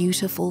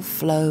beautiful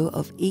flow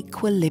of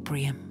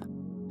equilibrium,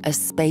 a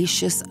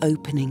spacious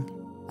opening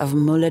of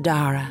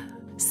Muladhara,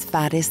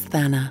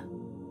 Svadhisthana,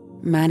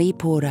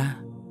 Manipura,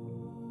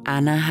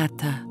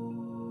 Anahata,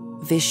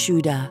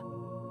 Vishuddha,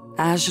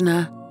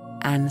 Ajna,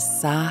 and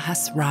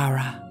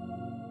Sahasrara,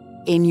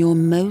 in your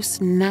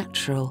most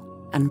natural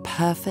and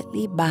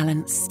perfectly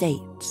balanced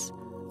state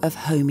of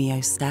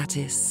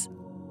homeostasis,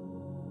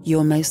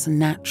 your most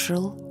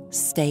natural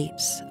state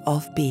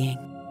of being.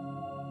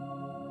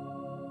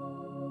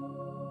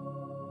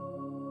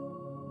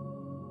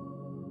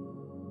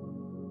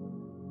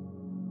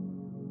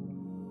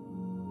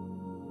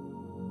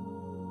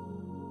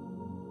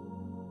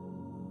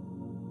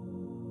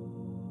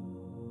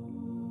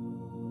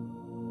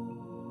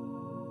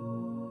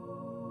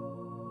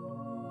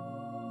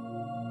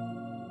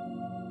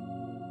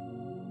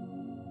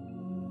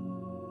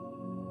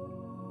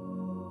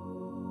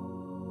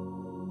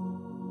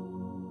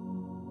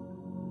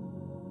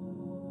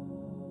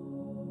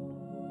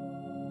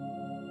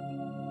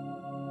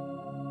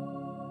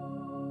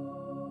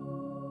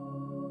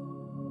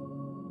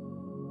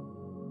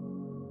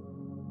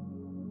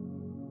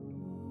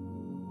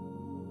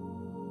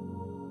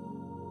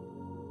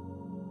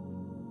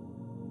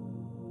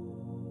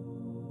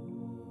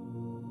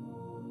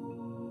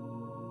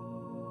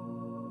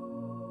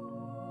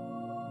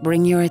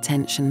 Bring your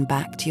attention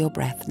back to your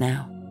breath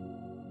now,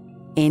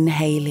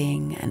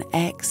 inhaling and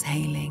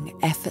exhaling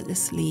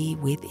effortlessly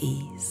with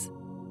ease.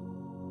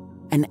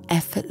 An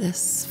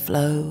effortless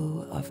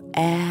flow of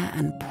air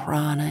and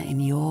prana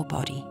in your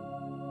body,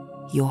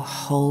 your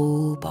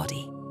whole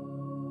body,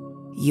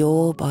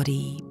 your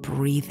body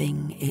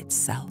breathing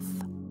itself.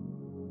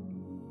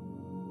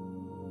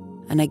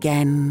 And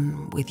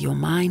again, with your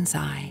mind's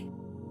eye,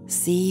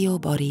 see your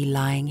body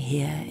lying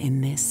here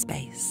in this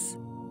space.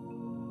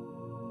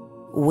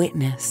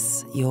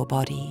 Witness your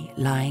body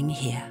lying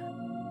here.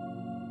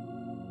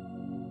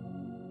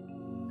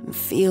 And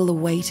feel the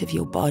weight of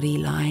your body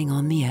lying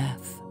on the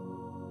earth,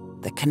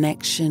 the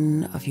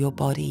connection of your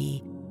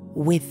body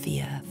with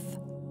the earth.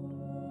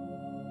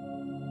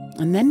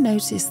 And then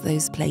notice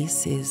those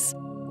places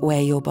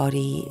where your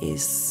body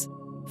is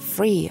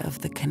free of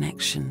the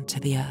connection to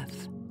the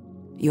earth.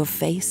 Your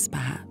face,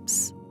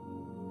 perhaps,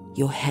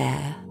 your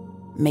hair,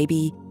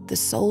 maybe the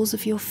soles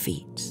of your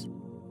feet,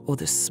 or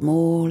the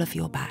small of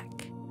your back.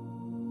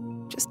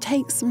 Just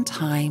take some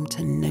time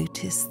to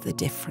notice the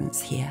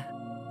difference here.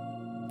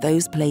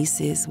 Those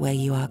places where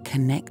you are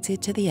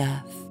connected to the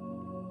earth,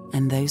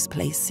 and those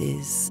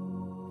places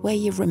where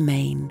you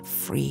remain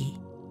free.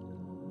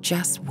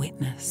 Just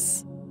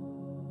witness.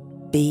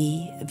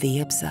 Be the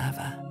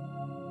observer.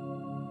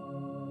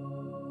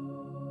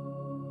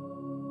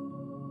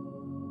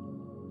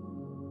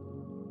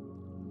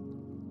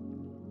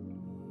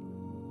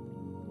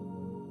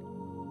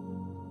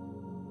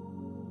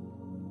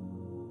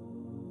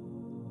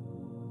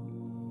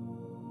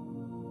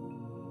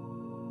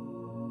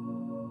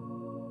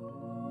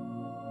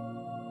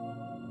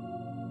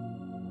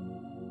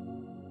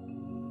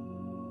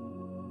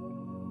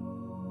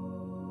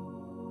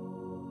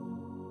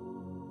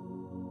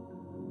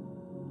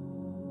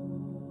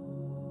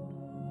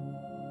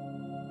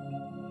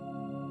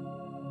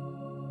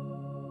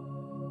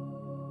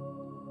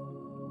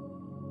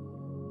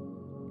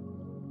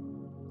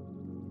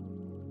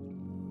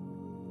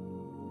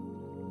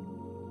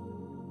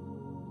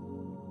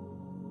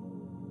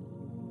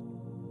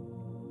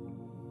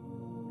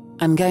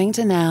 I'm going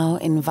to now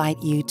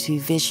invite you to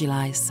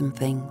visualize some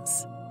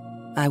things.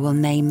 I will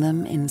name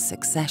them in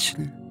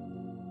succession.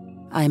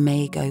 I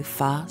may go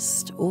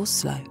fast or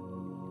slow.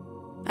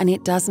 And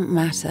it doesn't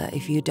matter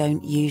if you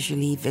don't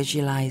usually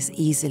visualize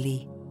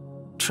easily.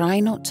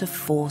 Try not to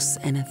force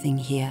anything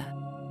here.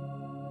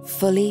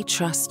 Fully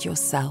trust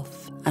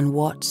yourself and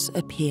what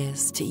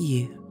appears to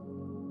you.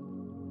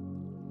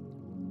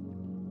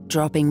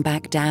 Dropping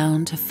back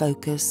down to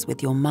focus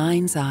with your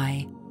mind's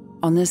eye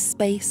on the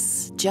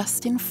space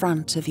just in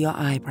front of your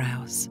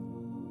eyebrows,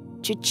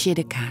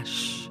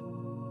 Chichirikash.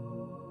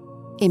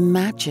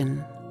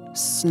 Imagine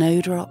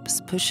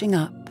snowdrops pushing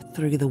up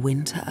through the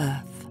winter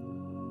earth.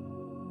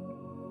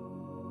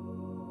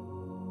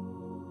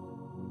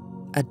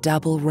 A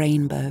double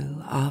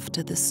rainbow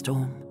after the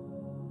storm.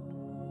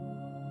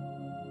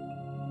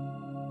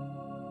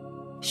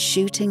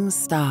 Shooting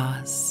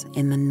stars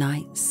in the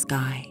night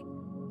sky.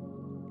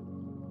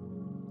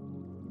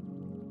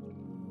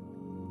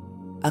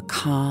 A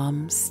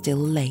calm, still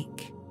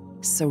lake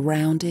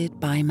surrounded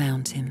by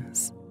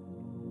mountains.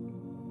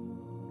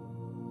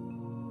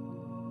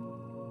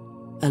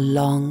 A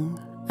long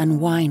and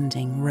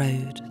winding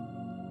road.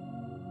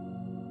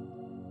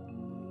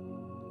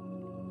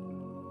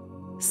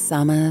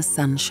 Summer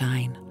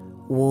sunshine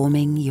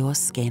warming your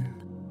skin.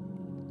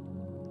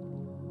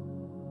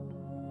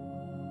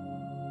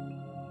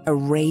 A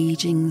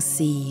raging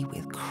sea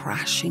with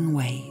crashing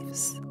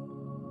waves.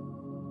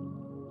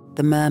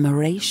 The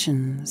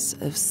murmurations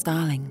of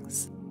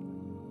starlings.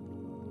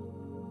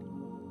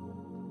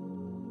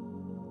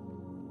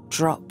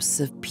 Drops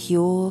of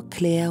pure,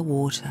 clear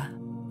water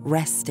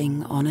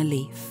resting on a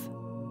leaf.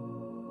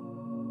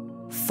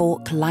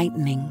 Fork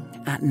lightning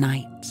at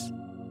night.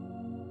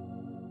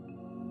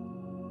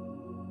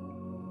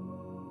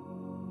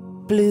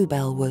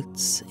 Bluebell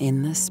woods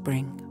in the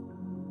spring.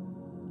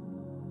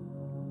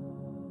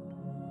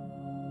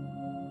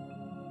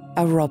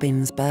 A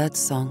robin's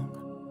birdsong.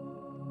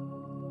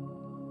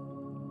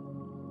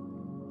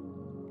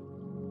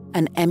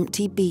 An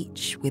empty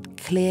beach with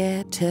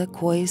clear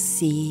turquoise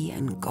sea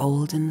and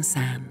golden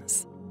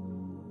sands.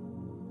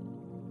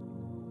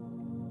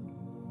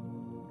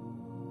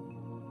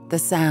 The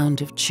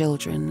sound of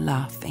children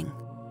laughing.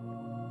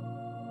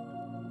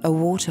 A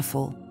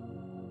waterfall.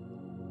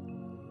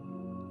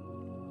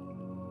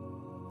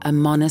 A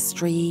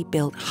monastery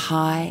built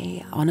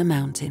high on a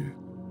mountain.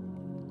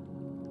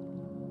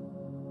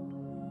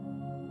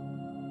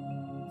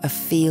 A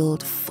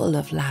field full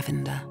of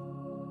lavender.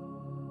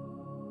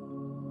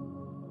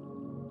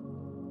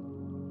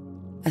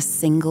 A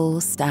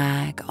single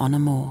stag on a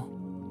moor.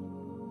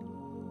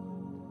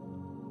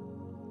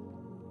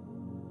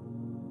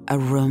 A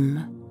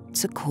room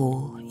to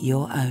call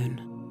your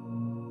own.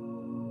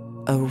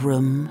 A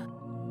room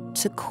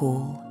to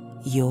call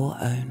your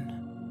own.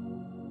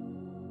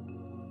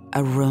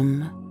 A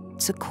room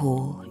to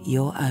call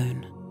your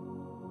own.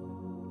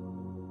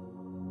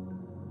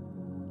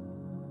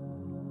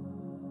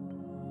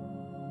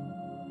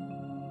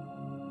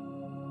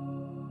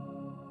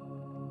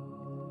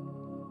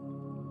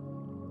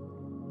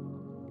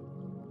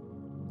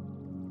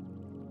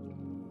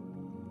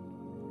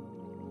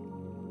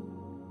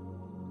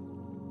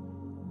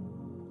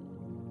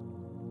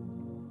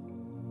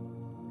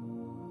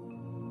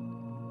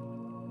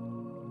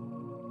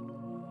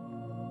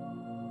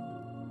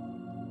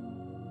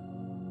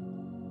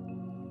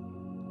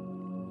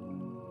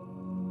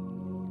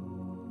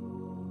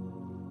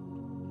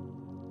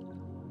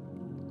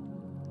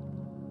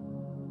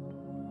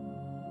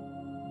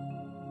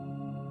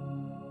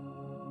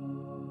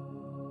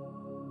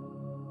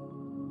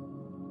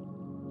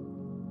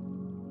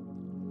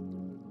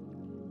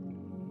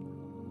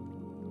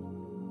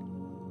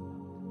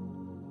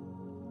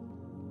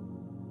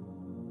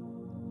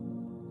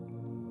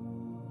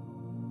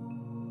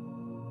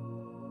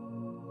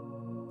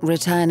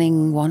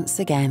 Returning once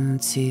again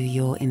to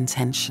your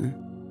intention,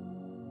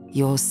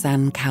 your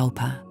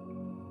sankalpa,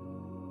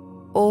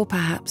 or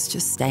perhaps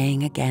just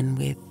staying again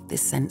with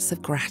this sense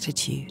of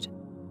gratitude,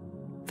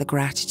 the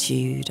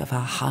gratitude of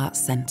our heart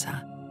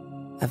center,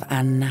 of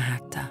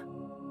Anahata.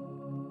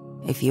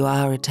 If you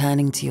are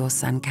returning to your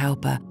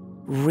sankalpa,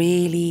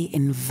 really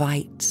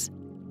invite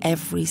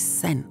every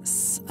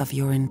sense of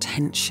your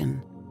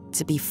intention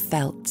to be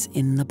felt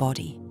in the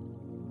body.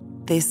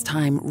 This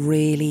time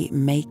really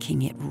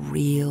making it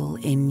real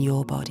in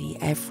your body,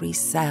 every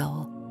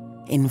cell,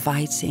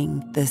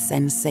 inviting the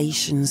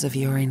sensations of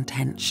your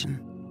intention.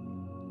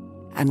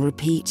 And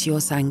repeat your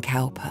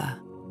sankalpa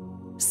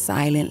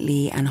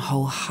silently and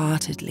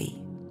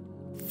wholeheartedly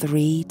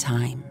 3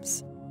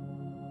 times.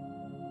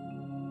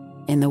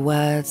 In the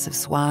words of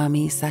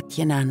Swami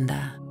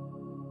Satyananda,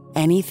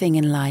 anything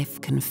in life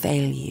can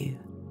fail you,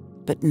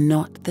 but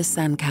not the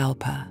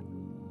sankalpa,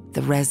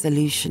 the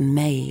resolution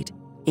made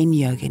in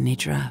Yoga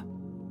Nidra.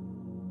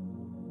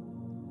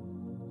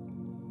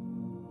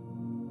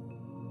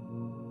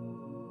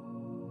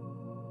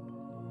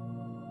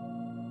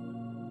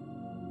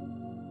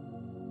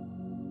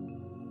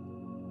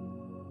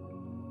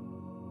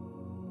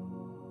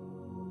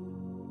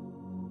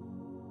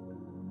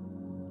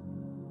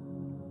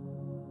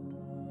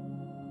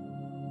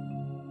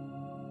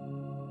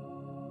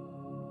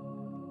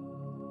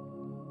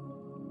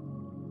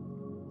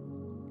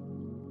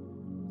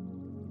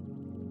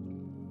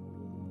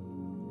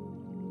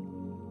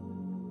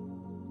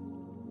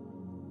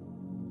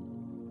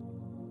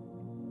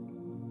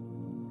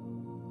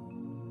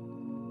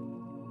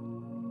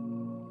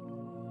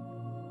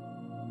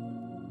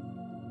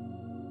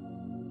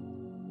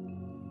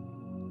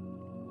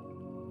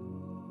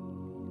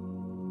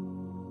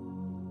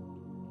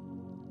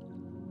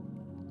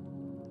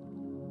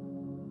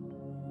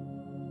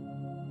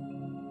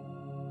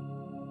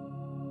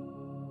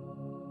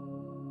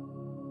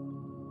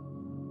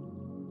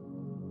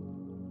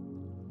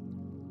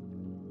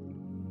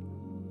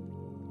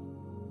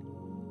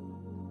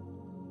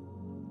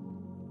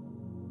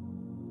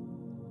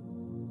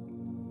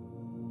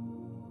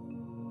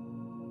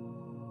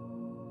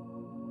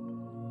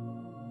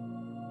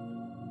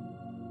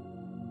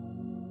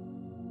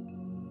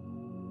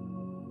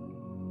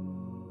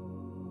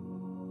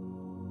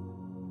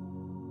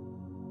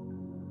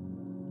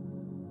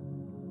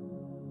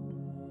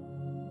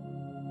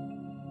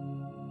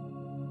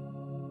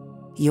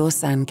 your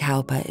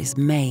sankalpa is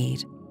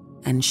made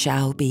and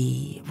shall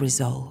be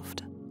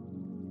resolved.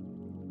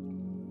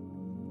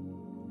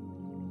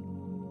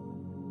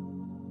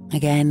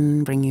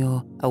 Again, bring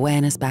your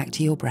awareness back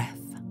to your breath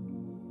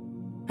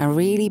and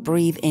really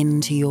breathe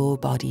into your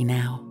body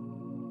now.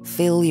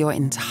 Fill your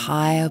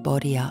entire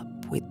body up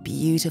with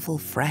beautiful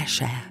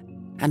fresh air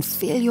and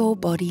feel your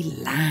body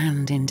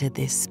land into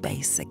this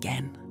space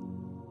again.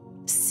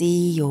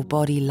 See your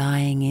body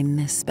lying in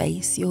the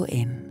space you're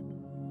in.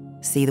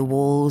 See the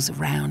walls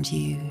around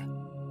you.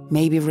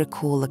 Maybe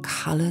recall the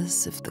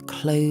colors of the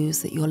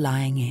clothes that you're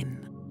lying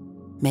in.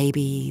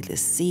 Maybe the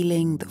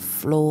ceiling, the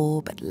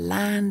floor, but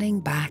landing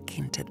back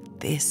into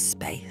this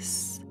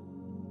space.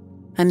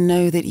 And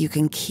know that you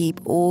can keep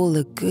all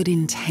the good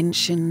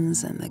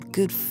intentions and the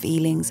good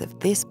feelings of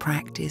this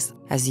practice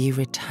as you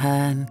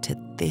return to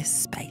this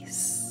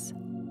space.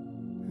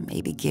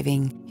 Maybe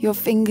giving your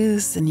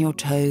fingers and your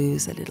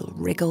toes a little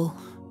wriggle,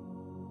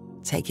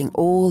 taking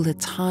all the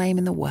time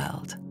in the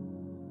world.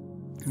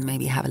 And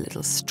maybe have a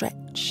little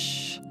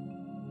stretch.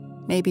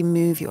 Maybe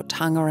move your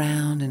tongue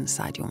around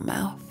inside your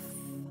mouth.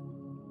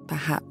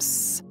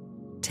 Perhaps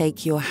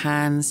take your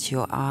hands to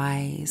your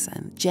eyes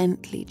and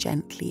gently,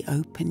 gently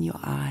open your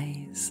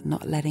eyes,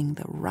 not letting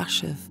the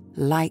rush of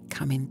light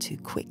come in too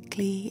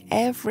quickly,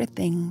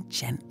 everything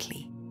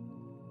gently.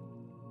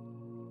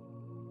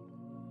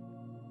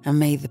 And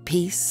may the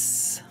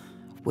peace,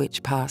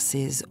 which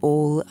passes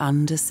all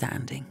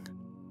understanding,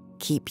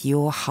 keep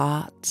your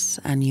heart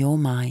and your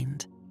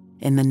mind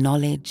in the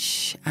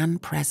knowledge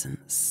and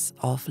presence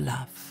of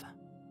love.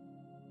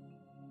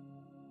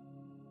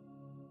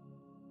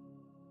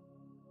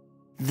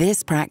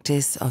 This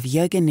practice of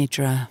Yoga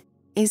Nidra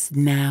is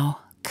now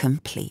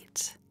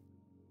complete.